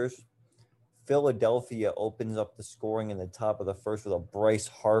Dodgers. Philadelphia opens up the scoring in the top of the first with a Bryce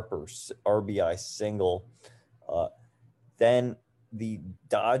Harper RBI single. Then the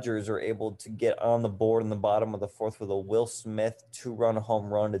Dodgers are able to get on the board in the bottom of the fourth with a Will Smith 2-run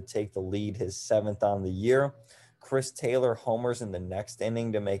home run to take the lead, his 7th on the year. Chris Taylor homers in the next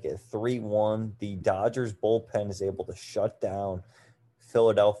inning to make it 3-1. The Dodgers bullpen is able to shut down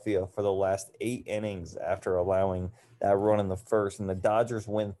Philadelphia for the last 8 innings after allowing that run in the first, and the Dodgers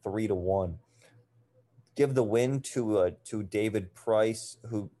win 3-1. Give the win to David Price,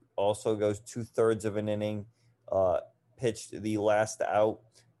 who also goes 2/3 of an inning, pitched the last out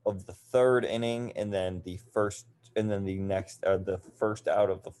of the 3rd inning, and then the first out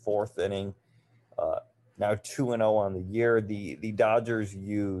of the 4th inning. Now 2-0 on the year. The Dodgers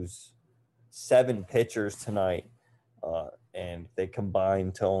use 7 pitchers tonight, and they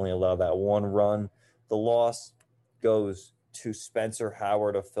combine to only allow that 1 run. The loss goes to Spencer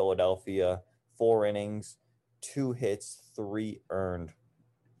Howard of Philadelphia, 4 innings, 2 hits, 3 earned.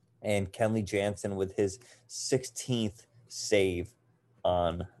 And Kenley Jansen with his 16th save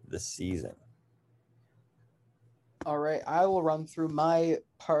on the season. All right, I will run through my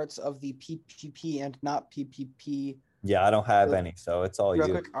parts of the PPP and not PPP. Yeah, I don't have any, so it's all real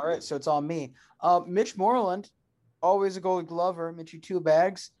you. Quick. All right, so it's all me. Mitch Moreland, always a Gold Glover. Mitchie 2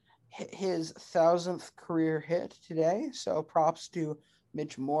 bags, hit his 1,000th career hit today, so props to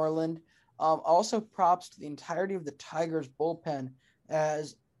Mitch Moreland. Also props to the entirety of the Tigers bullpen,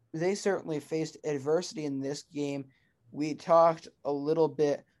 as they certainly faced adversity in this game. We talked a little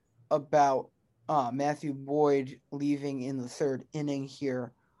bit about Matthew Boyd leaving in the 3rd inning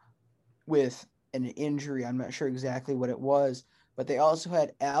here with an injury. I'm not sure exactly what it was, but they also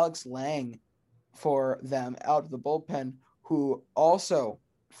had Alex Lang for them out of the bullpen, who also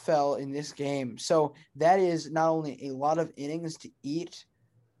fell in this game. So that is not only a lot of innings to eat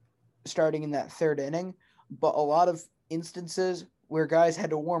starting in that 3rd inning, but a lot of instances where guys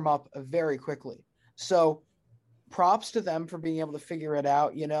had to warm up very quickly. So props to them for being able to figure it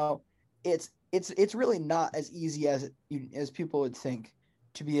out. You know, it's really not as easy as people would think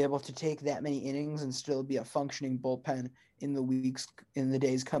to be able to take that many innings and still be a functioning bullpen in the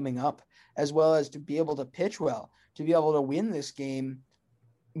days coming up, as well as to be able to pitch well, to be able to win this game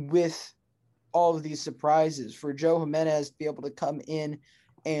with all of these surprises. For Joe Jimenez to be able to come in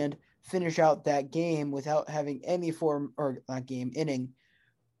and finish out that game without having any inning,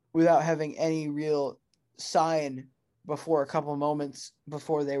 without having any real sign before a couple of moments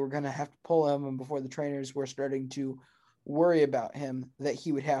before they were going to have to pull him and before the trainers were starting to worry about him that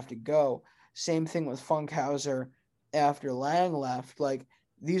he would have to go. Same thing with Funkhauser after Lang left. Like,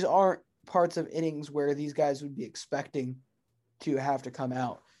 these aren't parts of innings where these guys would be expecting to have to come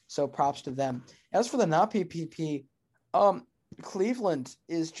out. So props to them. As for the not PPP, Cleveland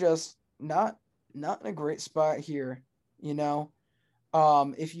is just not in a great spot here. You know,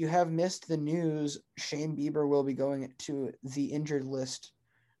 if you have missed the news, Shane Bieber will be going to the injured list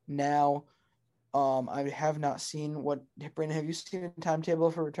now. I have not seen Brandon, have you seen a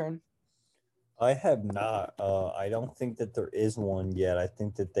timetable for return? I have not. I don't think that there is one yet. I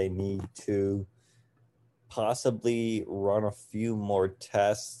think that they need to possibly run a few more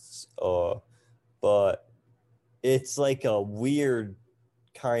tests, but it's like a weird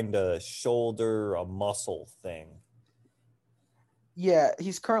kind of shoulder, a muscle thing. Yeah,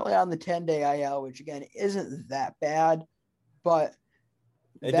 he's currently on the 10-day IL, which again isn't that bad, but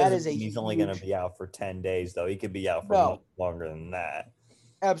he's only going to be out for 10 days, though. He could be out for much longer than that.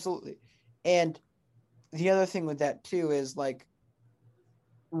 Absolutely. And the other thing with that, too, is, like,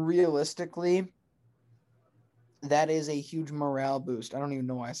 realistically, that is a huge morale boost. I don't even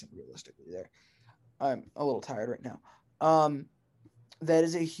know why I said realistically there. I'm a little tired right now. That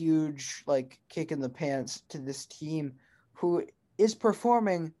is a huge, like, kick in the pants to this team who is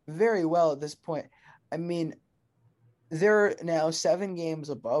performing very well at this point. I mean, they're now 7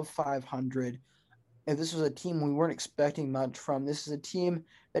 games above 500. If this was a team we weren't expecting much from, this is a team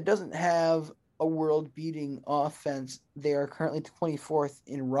that doesn't have a world-beating offense. They are currently 24th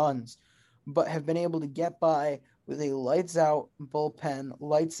in runs, but have been able to get by with a lights-out bullpen,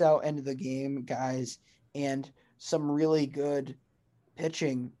 lights-out end of the game guys, and some really good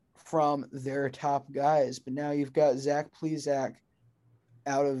pitching from their top guys. But now you've got Zach Plesac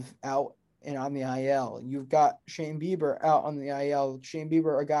out and on the IL. You've got Shane Bieber out on the IL. Shane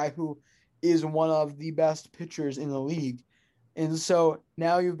Bieber, a guy who is one of the best pitchers in the league. And so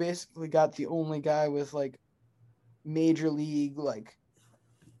now you've basically got the only guy with, like, major league, like,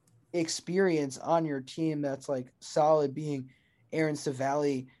 experience on your team that's, like, solid, being Aaron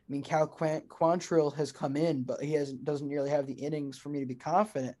Savali. I mean, Cal Quantrill has come in, but he doesn't really have the innings for me to be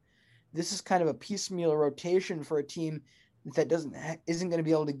confident. This is kind of a piecemeal rotation for a team that isn't going to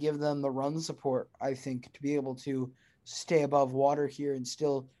be able to give them the run support, I think, to be able to stay above water here and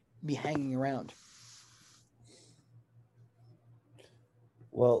still be hanging around.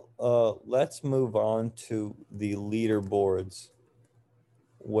 Well, let's move on to the leaderboards,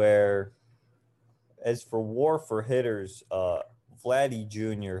 where, as for WAR for hitters, Vladdy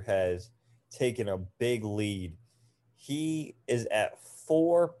Jr. has taken a big lead. He is at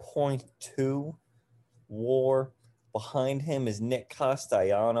 4.2 WAR. Behind him is Nick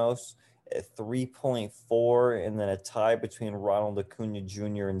Castellanos at 3.4, and then a tie between Ronald Acuna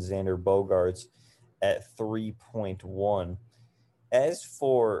Jr. and Xander Bogaerts at 3.1. As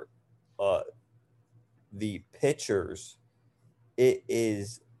for the pitchers, it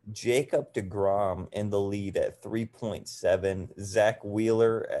is Jacob deGrom in the lead at 3.7, Zach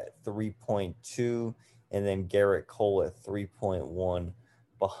Wheeler at 3.2, and then Garrett Cole at 3.1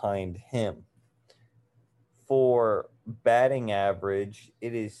 behind him. For batting average,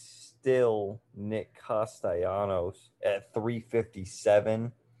 it is still Nick Castellanos at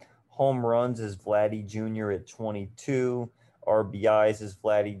 357. Home runs is Vladdy Jr. at 22. RBIs is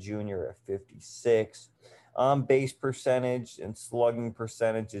Vladdy Jr. at 56. On base percentage and slugging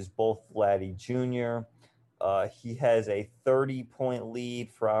percentage is both Vladdy Jr. He has a 30-point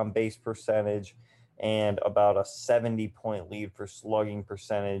lead for on base percentage and about a 70-point lead for slugging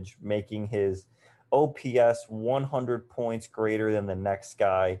percentage, making his OPS 100 points greater than the next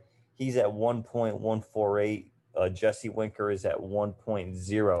guy. He's at 1.148. Jesse Winker is at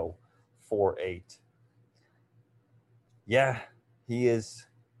 1.048. Yeah, he is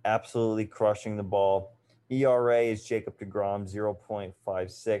absolutely crushing the ball. ERA is Jacob deGrom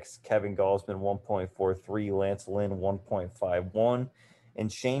 0.56, Kevin Gausman 1.43, Lance Lynn 1.51,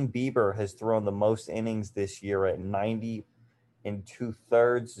 and Shane Bieber has thrown the most innings this year at 90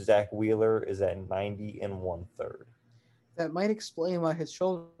 2/3. Zach Wheeler is at 90 1/3. That might explain why his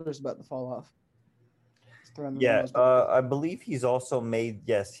shoulder is about to fall off. Yeah, I believe he's also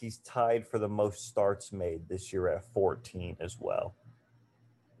he's tied for the most starts made this year at 14 as well.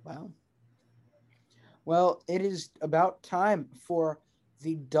 Wow. Well, it is about time for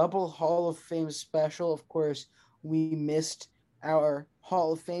the double Hall of Fame special. Of course, we missed our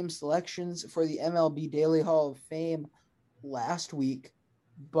Hall of Fame selections for the MLB Daily Hall of Fame last week,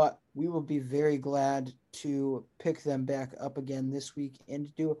 but we will be very glad to pick them back up again this week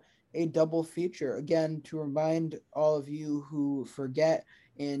and do a double feature. Again, to remind all of you who forget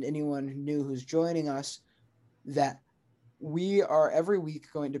and anyone new who's joining us that we are every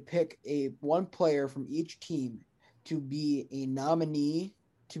week going to pick one player from each team to be a nominee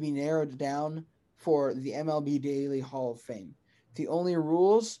to be narrowed down for the MLB Daily Hall of Fame. The only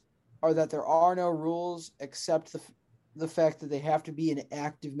rules are that there are no rules except the fact that they have to be an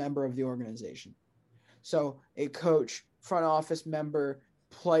active member of the organization. So a coach, front office member,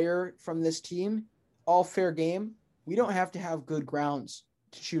 player from this team, all fair game. We don't have to have good grounds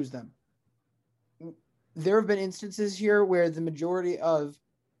to choose them. There have been instances here where the majority of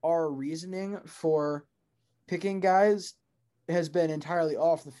our reasoning for picking guys has been entirely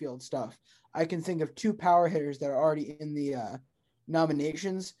off the field stuff. I can think of 2 power hitters that are already in the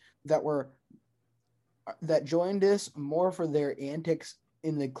nominations that joined us more for their antics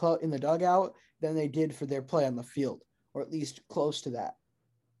in the dugout than they did for their play on the field, or at least close to that.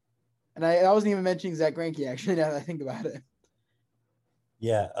 And I wasn't even mentioning Zach Greinke, actually, now that I think about it.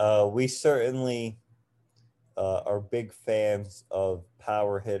 Yeah, we certainly are big fans of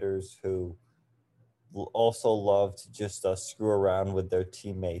power hitters who also love to just screw around with their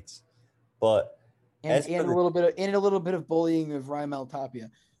teammates. But and a little bit of bullying of Raimel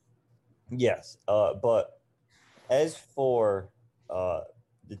Tapia. Yes, but as for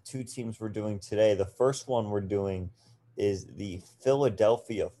the 2 teams we're doing today, the first one we're doing is the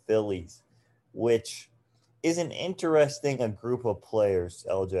Philadelphia Phillies, which is an interesting group of players,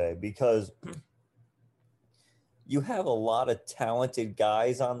 LJ, because you have a lot of talented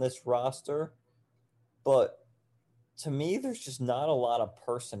guys on this roster, but to me, there's just not a lot of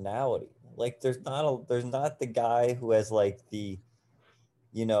personality. Like there's not the guy who has like the,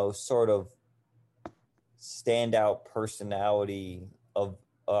 sort of standout personality of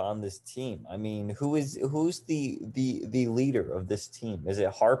on this team. I mean, who's the leader of this team? Is it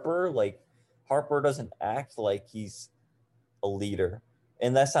Harper? Like Harper doesn't act like he's a leader,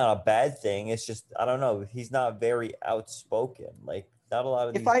 and that's not a bad thing. It's just, I don't know, he's not very outspoken. Like not a lot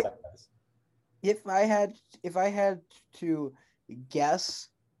of these guys. If I had to guess,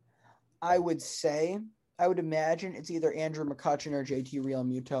 I would imagine it's either Andrew McCutchen or JT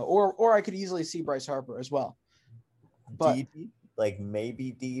Realmuto, or I could easily see Bryce Harper as well. But Didi? Like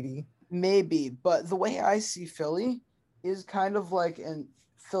maybe Didi? Maybe, but the way I see Philly is kind of like, and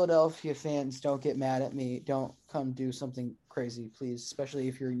Philadelphia fans, don't get mad at me. Don't come do something crazy, please, especially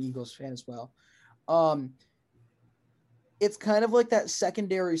if you're an Eagles fan as well. It's kind of like that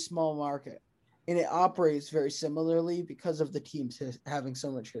secondary small market. And it operates very similarly because of the teams having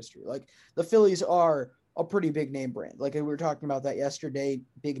so much history. Like the Phillies are a pretty big name brand. Like we were talking about that yesterday,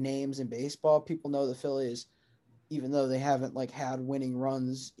 big names in baseball. People know the Phillies, even though they haven't like had winning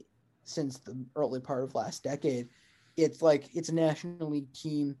runs since the early part of last decade. It's a National League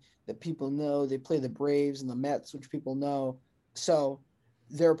team that people know. They play the Braves and the Mets, which people know. So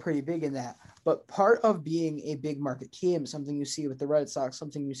they're pretty big in that. But part of being a big market team, something you see with the Red Sox,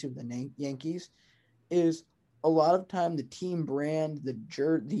 something you see with the Yankees, is a lot of time the team brand, the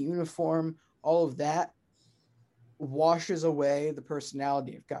uniform, all of that washes away the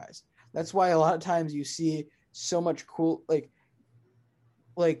personality of guys. That's why a lot of times you see so much cool, like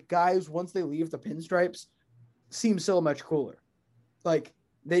guys, once they leave the pinstripes, seem so much cooler. Like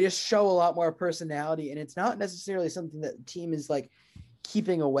they just show a lot more personality, and it's not necessarily something that the team is like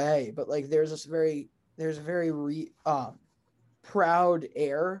keeping away, but like there's a very proud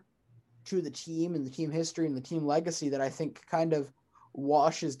air to the team and the team history and the team legacy that I think kind of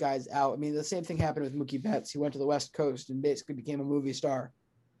washes guys out. I mean, the same thing happened with Mookie Betts. He went to the West Coast and basically became a movie star,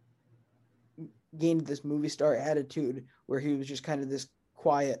 gained this movie star attitude where he was just kind of this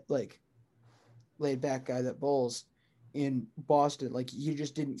quiet, like laid back guy that bowls in Boston. Like you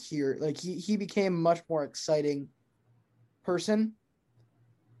just didn't hear, like he became a much more exciting person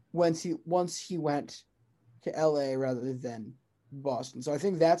once he went to LA rather than Boston. So I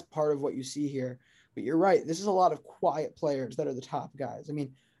think that's part of what you see here. But you're right. This is a lot of quiet players that are the top guys. I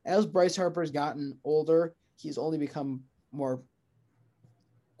mean, as Bryce Harper's gotten older, he's only become more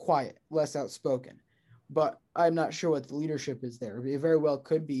quiet, less outspoken. But I'm not sure what the leadership is there. It very well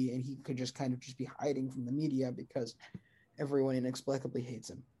could be, and he could just kind of just be hiding from the media because everyone inexplicably hates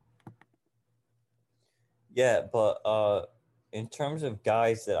him. Yeah, but in terms of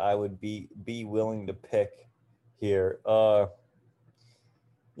guys that I would be willing to pick here,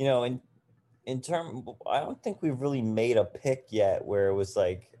 in term, I don't think we've really made a pick yet where it was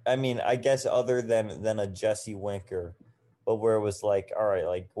like, I mean, I guess other than a Jesse Winker, but where it was like, all right,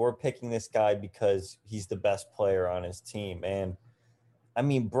 like we're picking this guy because he's the best player on his team. And I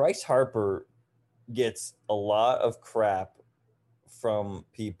mean, Bryce Harper gets a lot of crap from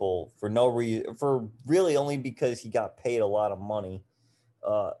people for no reason, for really only because he got paid a lot of money.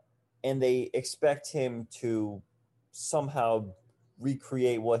 And they expect him to somehow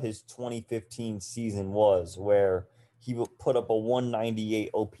recreate what his 2015 season was, where he would put up a 198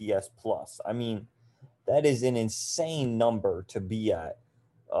 OPS plus. I mean, that is an insane number to be at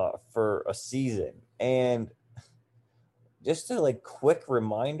for a season. And just a like quick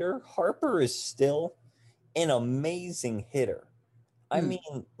reminder, Harper is still an amazing hitter. I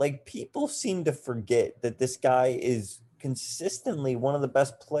mean, like, people seem to forget that this guy is consistently one of the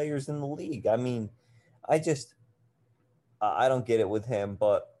best players in the league. I mean, I don't get it with him,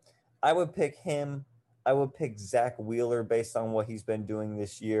 but I would pick him. I would pick Zach Wheeler based on what he's been doing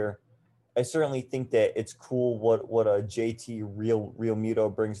this year. I certainly think that it's cool what a JT Real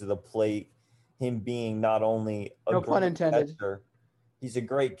Muto brings to the plate. Him being not only a no pun intended catcher, he's a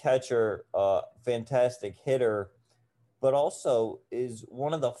great catcher, fantastic hitter, but also is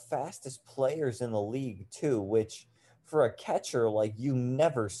one of the fastest players in the league too, which for a catcher, like, you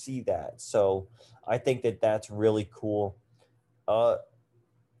never see that. So I think that that's really cool.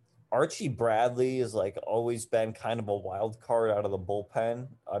 Archie Bradley has like always been kind of a wild card out of the bullpen.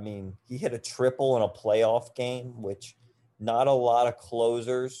 I mean, he hit a triple in a playoff game, which not a lot of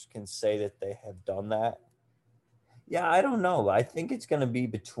closers can say that they have done that. Yeah, I don't know. I think it's going to be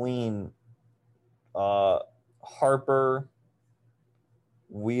between Harper,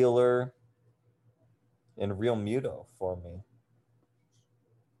 Wheeler, and Real Muto for me.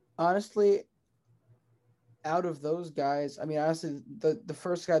 Honestly, out of those guys, I mean, honestly, the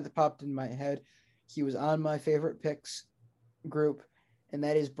first guy that popped in my head, he was on my favorite picks group, and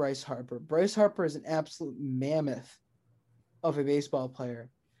that is Bryce Harper. Bryce Harper is an absolute mammoth of a baseball player.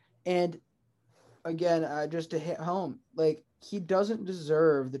 And again, just to hit home, like, he doesn't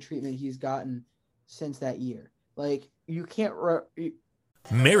deserve the treatment he's gotten since that year. Like, you can't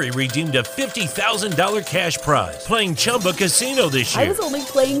Mary redeemed a $50,000 cash prize playing Chumba Casino this year. I was only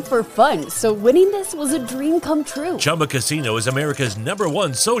playing for fun, so winning this was a dream come true. Chumba Casino is America's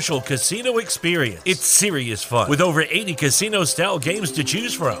 #1 social casino experience. It's serious fun. With over 80 casino-style games to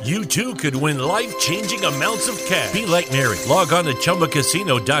choose from, you too could win life-changing amounts of cash. Be like Mary. Log on to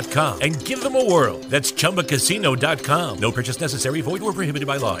ChumbaCasino.com and give them a whirl. That's ChumbaCasino.com. No purchase necessary. Void where prohibited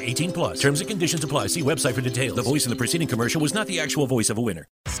by law. 18+. Terms and conditions apply. See website for details. The voice in the preceding commercial was not the actual voice of a winner.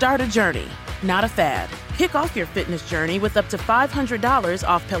 Start a journey, not a fad. Kick off your fitness journey with up to $500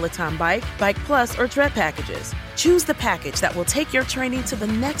 off Peloton Bike, Bike Plus, or Tread packages. Choose the package that will take your training to the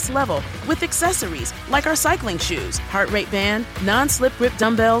next level with accessories like our cycling shoes, heart rate band, non-slip grip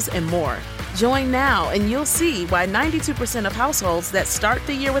dumbbells, and more. Join now and you'll see why 92% of households that start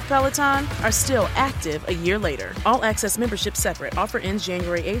the year with Peloton are still active a year later. All access membership separate. Offer ends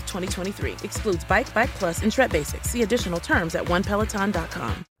January 8th, 2023. Excludes Bike, Bike Plus, and Tread Basics. See additional terms at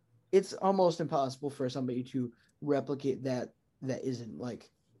onepeloton.com. It's almost impossible for somebody to replicate that isn't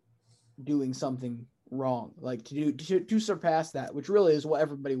like doing something wrong. Like to surpass that, which really is what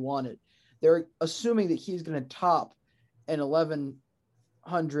everybody wanted. They're assuming that he's going to top an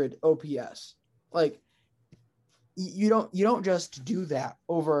 1100 OPS. Like, you don't just do that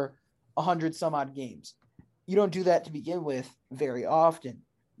over 100 some odd games. You don't do that to begin with very often.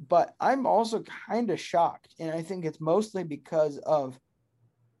 But I'm also kind of shocked, and I think it's mostly because of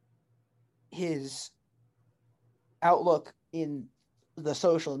his outlook in the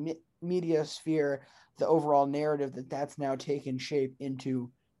social media sphere, the overall narrative that's now taken shape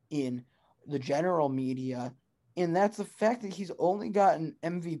into in the general media. And that's the fact that he's only gotten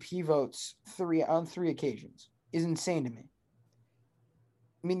MVP votes on three occasions is insane to me.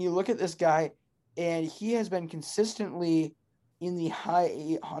 I mean, you look at this guy, and he has been consistently in the high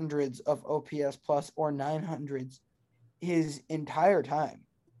 800s of OPS plus or 900s his entire time.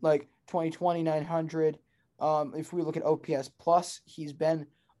 Like 2020, 900. If we look at OPS plus, he's been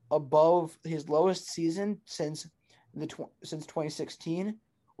above his lowest season since 2016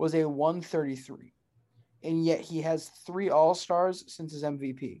 was a 133. And yet he has 3 All-Stars since his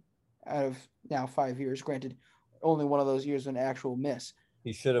MVP out of now 5 years. Granted, only one of those years an actual miss.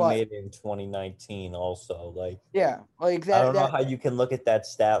 He should have made it in 2019 also. Yeah, like that. I don't know how you can look at that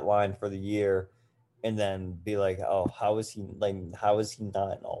stat line for the year and then be like, oh, how is he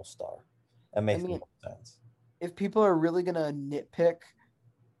not an All-Star? That makes no sense. If people are really going to nitpick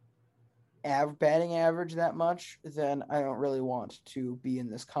batting average that much, then I don't really want to be in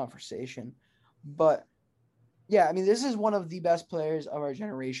this conversation. But yeah, I mean, this is one of the best players of our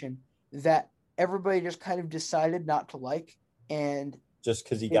generation that everybody just kind of decided not to like. And just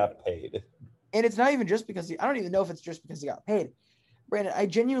because he got paid. And it's not even just because I don't even know if it's just because he got paid. Brandon, I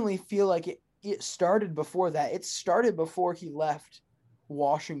genuinely feel like it started before that. It started before he left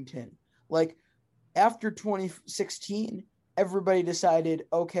Washington. Like after 2016, everybody decided,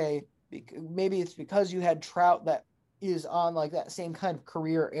 okay, maybe it's because you had Trout that is on like that same kind of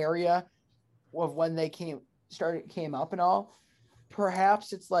career area of when they came up and all.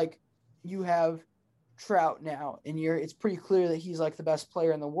 Perhaps it's like you have Trout now, and it's pretty clear that he's like the best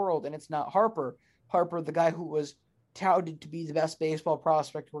player in the world, and it's not Harper. Harper, the guy who was touted to be the best baseball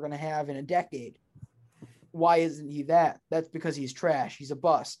prospect we're going to have in a decade. Why isn't he that? That's because he's trash. He's a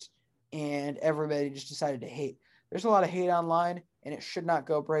bust. And everybody just decided to hate. There's a lot of hate online, and it should not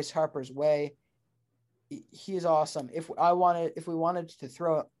go Bryce Harper's way. He is awesome. If we wanted to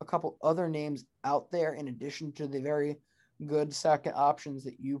throw a couple other names out there in addition to the very good second options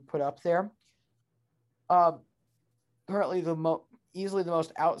that you put up there, currently easily the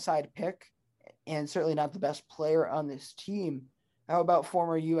most outside pick, and certainly not the best player on this team. How about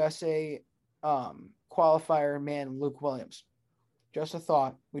former USA qualifier man Luke Williams? Just a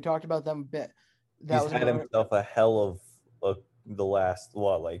thought. We talked about them a bit. He's had himself a hell of the last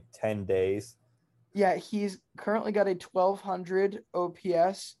 10 days. Yeah, he's currently got a 1,200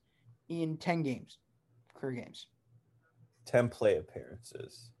 OPS in 10 games, career games. 10 plate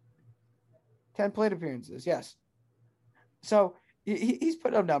appearances. 10 plate appearances, yes. So he's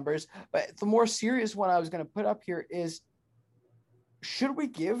put up numbers, but the more serious one I was going to put up here is, should we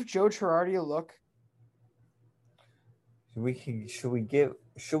give Joe Girardi a look? Should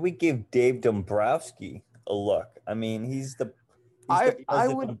we give Dave Dombrowski a look? I mean, he's the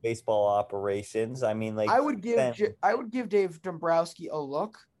president of baseball operations. I mean, I would give Dave Dombrowski a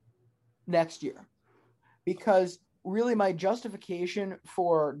look next year, because really my justification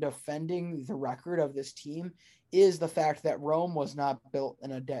for defending the record of this team is the fact that Rome was not built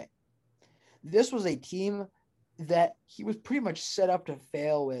in a day. This was a team that he was pretty much set up to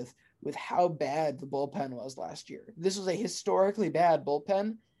fail with how bad the bullpen was last year. This was a historically bad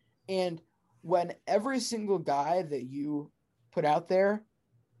bullpen, and when every single guy that you put out there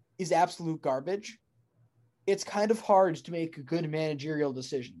is absolute garbage, it's kind of hard to make good managerial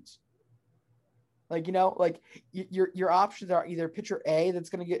decisions. Your options are either pitcher A that's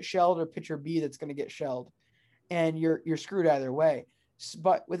going to get shelled or pitcher B that's going to get shelled, and you're screwed either way.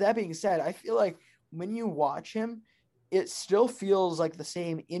 But with that being said, I feel like when you watch him, it still feels like the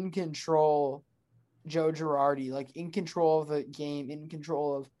same in control Joe Girardi, like in control of the game, in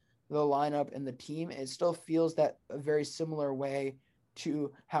control of the lineup and the team. It still feels that a very similar way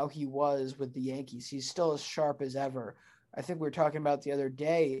to how he was with the Yankees. He's still as sharp as ever. I think we were talking about the other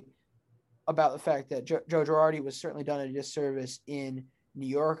day about the fact that Joe Girardi was certainly done a disservice in New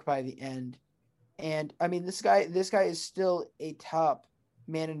York by the end. And I mean, this guy is still a top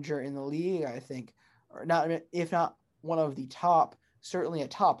manager in the league, I think, or not, if not one of the top, certainly a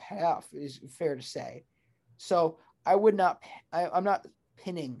top half is fair to say. So I'm not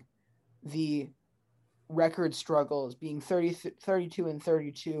pinning the record struggles being 32 and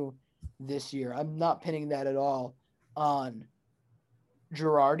 32 this year. I'm not pinning that at all on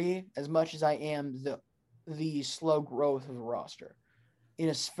Girardi as much as I am the slow growth of the roster. In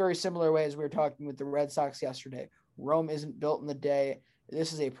a very similar way as we were talking with the Red Sox yesterday, Rome isn't built in the day.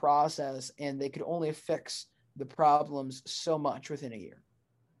 This is a process, and they could only fix the problems so much within a year.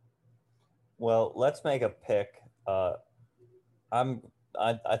 Well, let's make a pick. I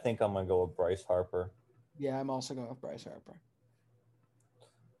think I'm going to go with Bryce Harper. Yeah, I'm also going with Bryce Harper.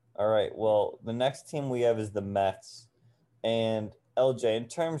 All right. Well, the next team we have is the Mets. And LJ, in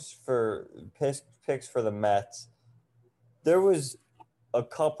terms for picks for the Mets, there was a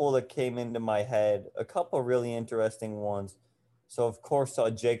couple that came into my head, a couple really interesting ones. So, of course,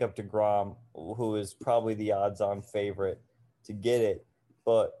 Jacob deGrom, who is probably the odds-on favorite to get it.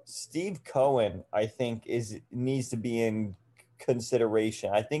 But Steve Cohen, I think, needs to be in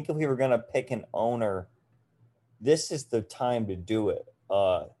consideration. I think if we were going to pick an owner, this is the time to do it.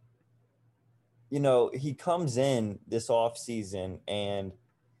 He comes in this offseason, and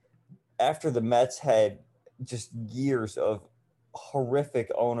after the Mets had just years of horrific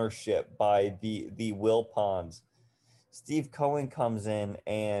ownership by the Wilpons, Steve Cohen comes in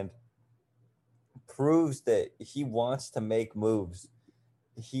and proves that he wants to make moves.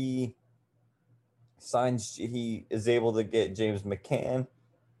 He is able to get James McCann.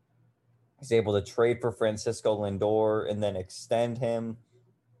 He's able to trade for Francisco Lindor and then extend him.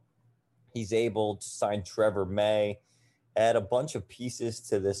 He's able to sign Trevor May, add a bunch of pieces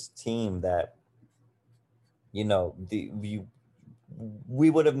to this team that, we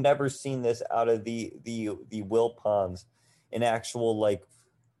would have never seen this out of the Wilpons, an actual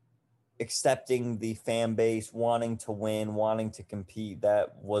accepting the fan base, wanting to win, wanting to compete.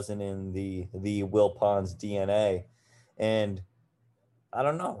 That wasn't in the Wilpons DNA. And I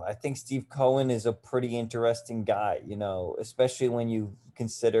don't know. I think Steve Cohen is a pretty interesting guy, especially when you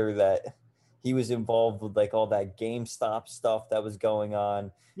consider that he was involved with like all that GameStop stuff that was going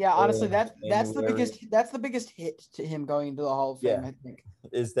on. Yeah, honestly, that's the biggest hit to him going into the Hall of Fame, I think.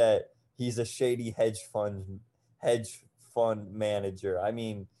 Is that he's a shady hedge fund manager. I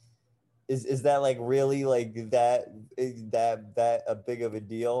mean, is that like really like that a big of a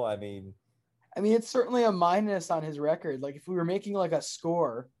deal? I mean, it's certainly a minus on his record. Like if we were making like a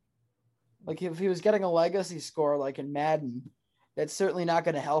score, like if he was getting a legacy score like in Madden, that's certainly not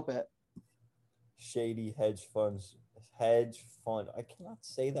going to help it. Shady hedge fund. I cannot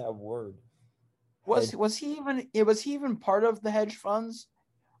say that word. Was he even part of the hedge funds,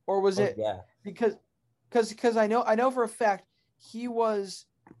 or was it? Yeah. Because I know for a fact he was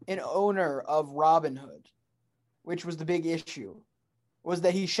an owner of Robinhood, which was the big issue, was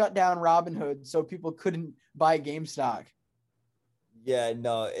that he shut down Robinhood so people couldn't buy GameStop. Yeah,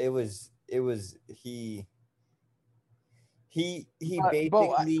 no, it was he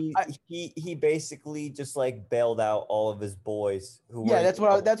basically just like bailed out all of his boys who were that's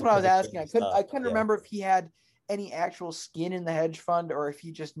what I was asking. I couldn't remember if he had any actual skin in the hedge fund or if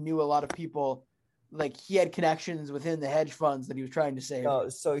he just knew a lot of people, like he had connections within the hedge funds that he was trying to save. No,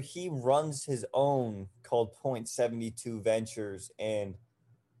 so he runs his own called Point 72 Ventures, and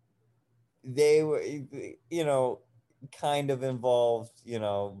they were kind of involved,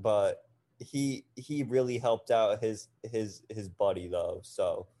 but he really helped out his buddy though.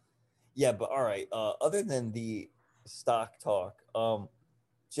 So yeah, but all right, other than the stock talk,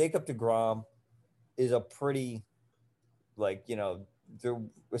 Jacob deGrom is a pretty,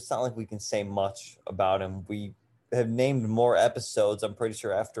 it's not like we can say much about him. We have named more episodes, I'm pretty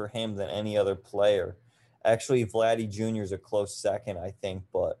sure, after him than any other player. Actually, Vladdy Jr. is a close second, I think,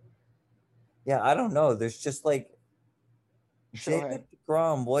 but yeah, I don't know. There's just like Jacob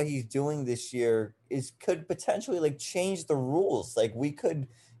deGrom, what he's doing this year could potentially like change the rules. Like we could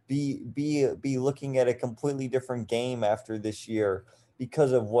be looking at a completely different game after this year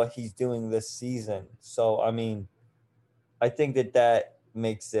because of what he's doing this season. So I mean, I think that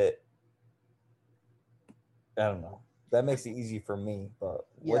makes it, I don't know, that makes it easy for me. But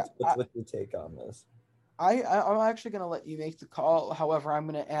what's your take on this? I'm actually going to let you make the call. However, I'm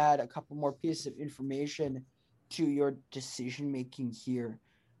going to add a couple more pieces of information to your decision making here,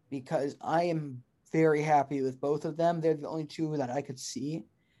 because I am very happy with both of them. They're the only two that I could see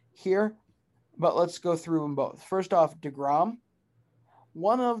here, but let's go through them both. First off, deGrom.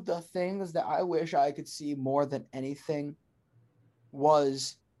 One of the things that I wish I could see more than anything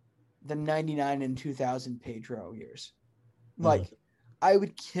was the 99 and 2000 Pedro years. Like, I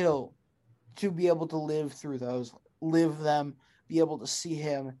would kill to be able to live through those, live them, be able to see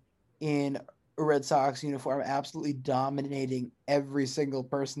him in a Red Sox uniform, absolutely dominating every single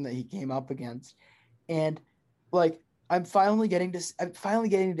person that he came up against. And like, I'm finally getting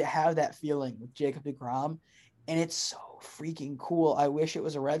to have that feeling with Jacob deGrom, and it's so freaking cool. I wish it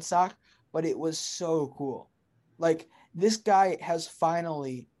was a Red Sox, but it was so cool. Like, this guy has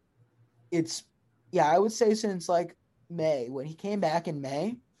finally, I would say since like May, when he came back in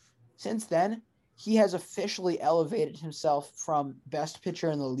May, since then, he has officially elevated himself from best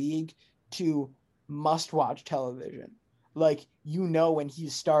pitcher in the league to must-watch television. Like, when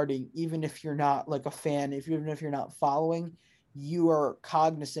he's starting, even if you're not like a fan, even if you're not following, you are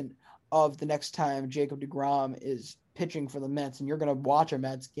cognizant of the next time Jacob deGrom is pitching for the Mets, and you're going to watch a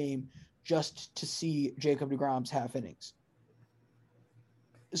Mets game just to see Jacob deGrom's half innings.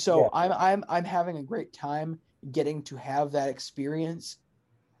 So yeah. I'm having a great time getting to have that experience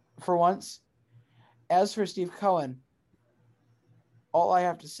for once. As for Steve Cohen, all I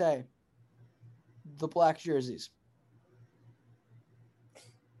have to say, the black jerseys.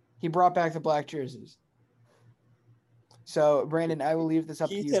 He brought back the black jerseys. So, Brandon, I will leave this up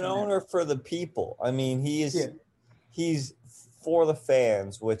to you. He's an owner for the people. I mean, he's for the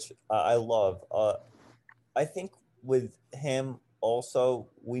fans, which I love. I think with him also,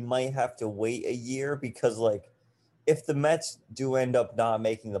 we might have to wait a year because, like, if the Mets do end up not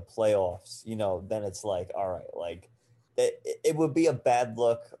making the playoffs, then it's like, all right, like, it would be a bad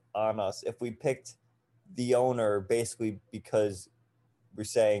look on us if we picked the owner basically because we're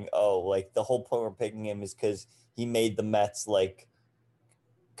saying, oh, like, the whole point we're picking him is because he made the Mets, like,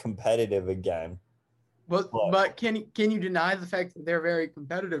 competitive again. But can you deny the fact that they're very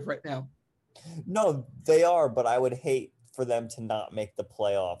competitive right now? No, they are, but I would hate for them to not make the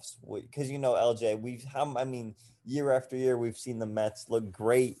playoffs. Because, LJ, year after year, we've seen the Mets look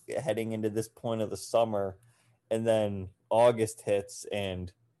great heading into this point of the summer. And then August hits,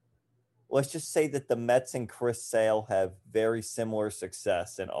 and let's just say that the Mets and Chris Sale have very similar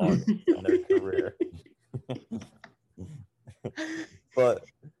success in August in their career. But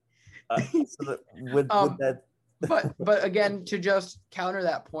with that. But again, to just counter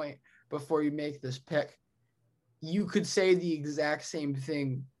that point before you make this pick, you could say the exact same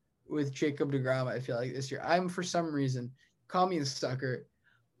thing with Jacob deGrom. I feel like this year, for some reason, call me a sucker,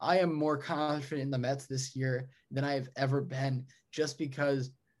 I am more confident in the Mets this year than I have ever been, just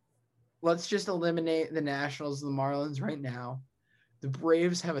because let's just eliminate the Nationals and the Marlins right now. The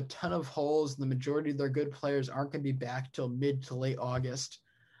Braves have a ton of holes, and the majority of their good players aren't going to be back till mid to late August.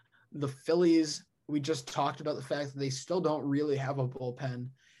 The Phillies, we just talked about the fact that they still don't really have a bullpen.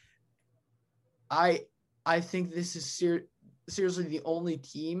 I think this is seriously the only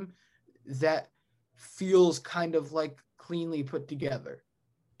team that feels kind of like cleanly put together,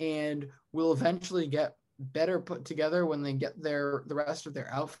 and will eventually get better put together when they get the rest of their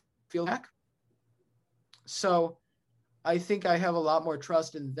outfield back. So I think I have a lot more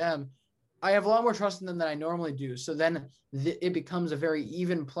trust in them. I have a lot more trust in them than I normally do. So then it becomes a very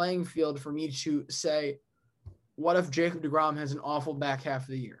even playing field for me to say, what if Jacob deGrom has an awful back half of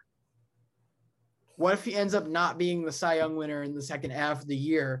the year? What if he ends up not being the Cy Young winner in the second half of the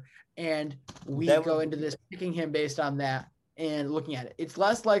year, and we go into this picking him based on that and looking at it? It's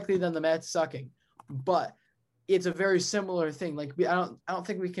less likely than the Mets sucking, but it's a very similar thing. Like, I don't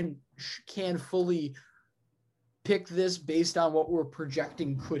think we can fully pick this based on what we're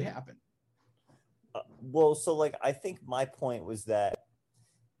projecting could happen. I think my point was that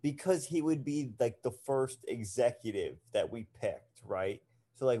because he would be like the first executive that we picked, right?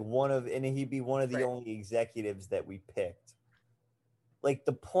 So he'd be one of the only executives that we picked. Like,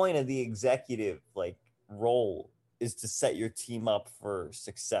 the point of the executive role is to set your team up for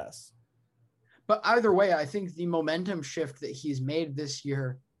success. But either way, I think the momentum shift that he's made this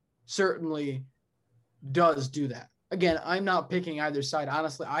year certainly does do that. Again, I'm not picking either side.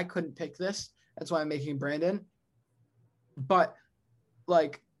 Honestly, I couldn't pick this. That's why I'm making Brandon. But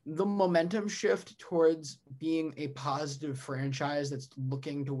the momentum shift towards being a positive franchise that's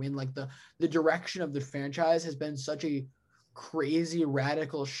looking to win, the direction of the franchise has been such a crazy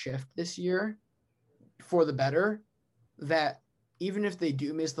radical shift this year for the better, that even if they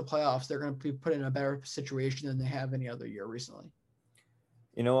do miss the playoffs, they're going to be put in a better situation than they have any other year recently.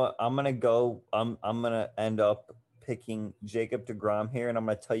 You know what? I'm going to end up picking Jacob deGrom here, and I'm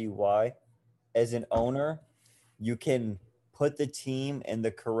going to tell you why. As an owner, you can put the team in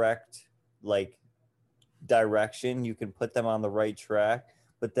the correct direction. You can put them on the right track.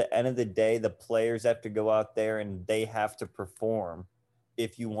 But at the end of the day, the players have to go out there and they have to perform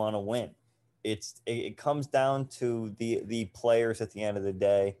if you want to win. It comes down to the players at the end of the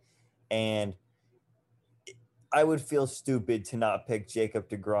day. And I would feel stupid to not pick Jacob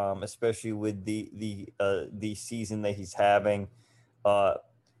deGrom, especially with the season that he's having.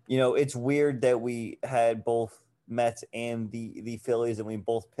 It's weird that we had both Mets and the Phillies and we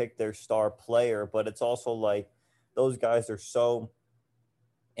both picked their star player, but it's also like those guys are so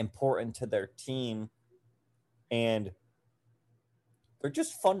important to their team and they're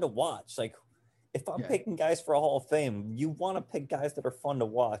just fun to watch. Like, if I'm picking guys for a Hall of Fame, you want to pick guys that are fun to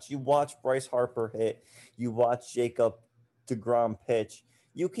watch. You watch Bryce Harper hit, you watch Jacob deGrom pitch.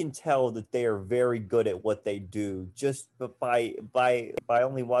 You can tell that they are very good at what they do just by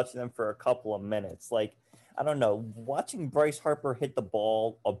only watching them for a couple of minutes. Like, I don't know, watching Bryce Harper hit the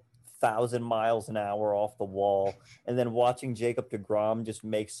ball 1,000 miles an hour off the wall and then watching Jacob deGrom just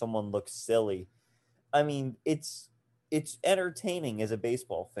make someone look silly. I mean, it's entertaining as a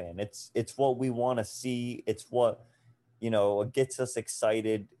baseball fan. It's what we want to see. It's what, gets us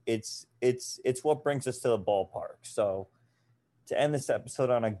excited. It's what brings us to the ballpark. So to end this episode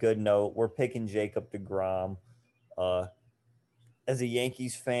on a good note, we're picking Jacob deGrom. As a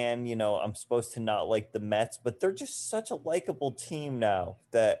Yankees fan, I'm supposed to not like the Mets, but they're just such a likable team now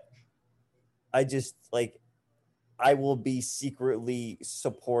that I will be secretly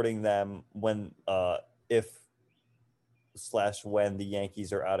supporting them when the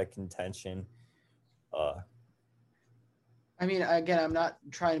Yankees are out of contention. I mean, again, I'm not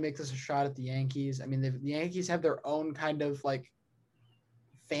trying to make this a shot at the Yankees. I mean, the Yankees have their own kind of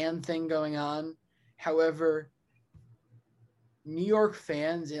fan thing going on. However, New York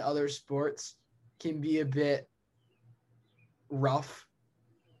fans in other sports can be a bit rough.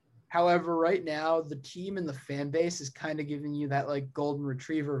 However, right now, the team and the fan base is kind of giving you that golden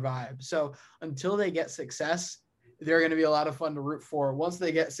retriever vibe. So until they get success, they're going to be a lot of fun to root for. Once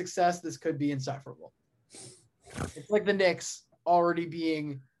they get success, this could be insufferable. It's like the Knicks already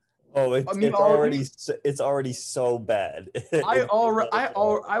being. Oh, it's already so bad.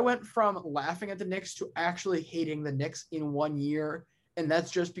 I went from laughing at the Knicks to actually hating the Knicks in 1 year, and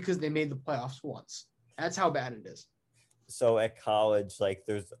that's just because they made the playoffs once. That's how bad it is. So at college, like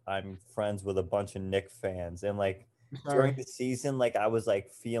I'm friends with a bunch of Knicks fans, and like during the season, like I was like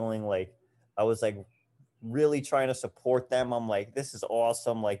feeling like I was like really trying to support them. I'm like, this is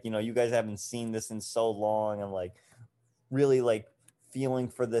awesome. Like, you know, you guys haven't seen this in so long, and like really like feeling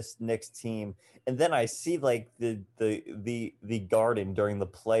for this Knicks team. And then I see like the Garden during the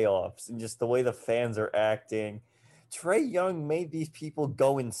playoffs and just the way the fans are acting. Trae Young made these people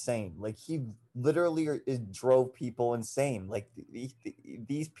go insane. Like he literally drove people insane. Like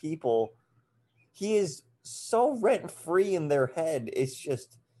these people, he is so rent free in their head.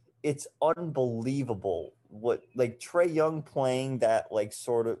 It's unbelievable what like Trae Young playing that like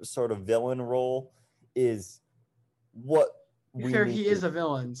sort of villain role is what. He is a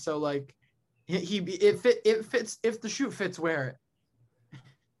villain, so like it fits. If the shoe fits, wear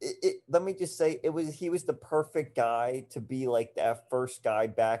it. Let me just say, he was the perfect guy to be like that first guy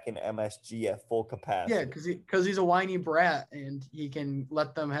back in MSG at full capacity. Yeah, because he's a whiny brat and he can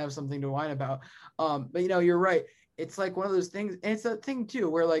let them have something to whine about. But you know, you're right. It's like one of those things, and it's a thing too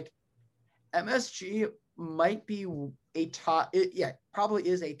where like MSG might be probably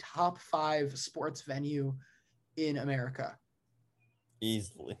is a top 5 sports venue in America.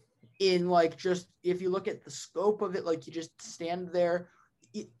 Easily. In like, just if you look at the scope of it, like you just stand there.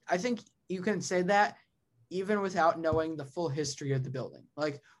 I think you can say that even without knowing the full history of the building,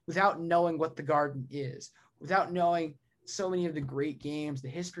 like without knowing what the Garden is, without knowing so many of the great games, the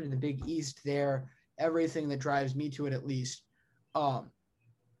history of the Big East there, everything that drives me to it, at least,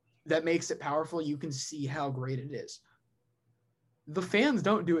 that makes it powerful. You can see how great it is. The fans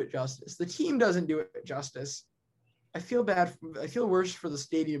don't do it justice. The team doesn't do it justice. I feel worse for the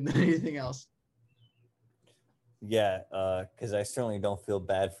stadium than anything else. Yeah, because I certainly don't feel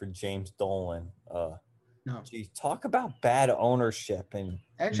bad for James Dolan. No. Geez, talk about bad ownership. And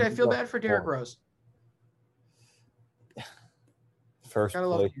actually, I feel bad for Derrick Rose. First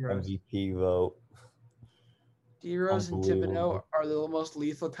place MVP vote. D Rose and Thibodeau are the most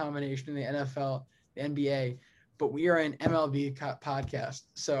lethal combination in the NFL, the NBA, but we are an MLB podcast,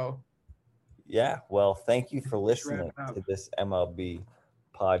 so. Yeah, well, thank you for listening to this MLB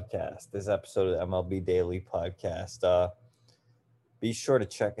podcast, this episode of MLB Daily Podcast. Be sure to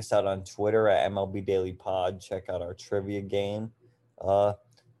check us out on Twitter at MLB Daily Pod. Check out our trivia game.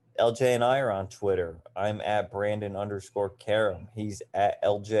 LJ and I are on Twitter. I'm at Brandon_Karam. He's at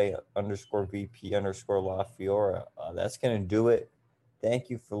LJ_VP_La Fiora. That's going to do it. Thank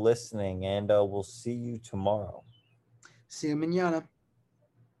you for listening, and we'll see you tomorrow. See you mañana.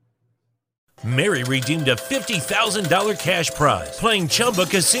 Mary redeemed a $50,000 cash prize playing Chumba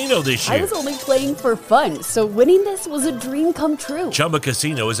Casino this year. I was only playing for fun, so winning this was a dream come true. Chumba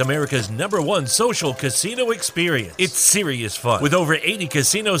Casino is America's #1 social casino experience. It's serious fun. With over 80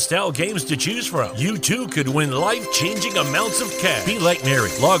 casino-style games to choose from, you too could win life-changing amounts of cash. Be like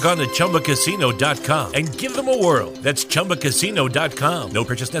Mary. Log on to ChumbaCasino.com and give them a whirl. That's ChumbaCasino.com. No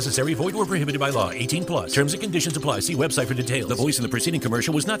purchase necessary. Void or prohibited by law. 18+. Terms and conditions apply. See website for details. The voice in the preceding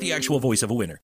commercial was not the actual voice of a winner.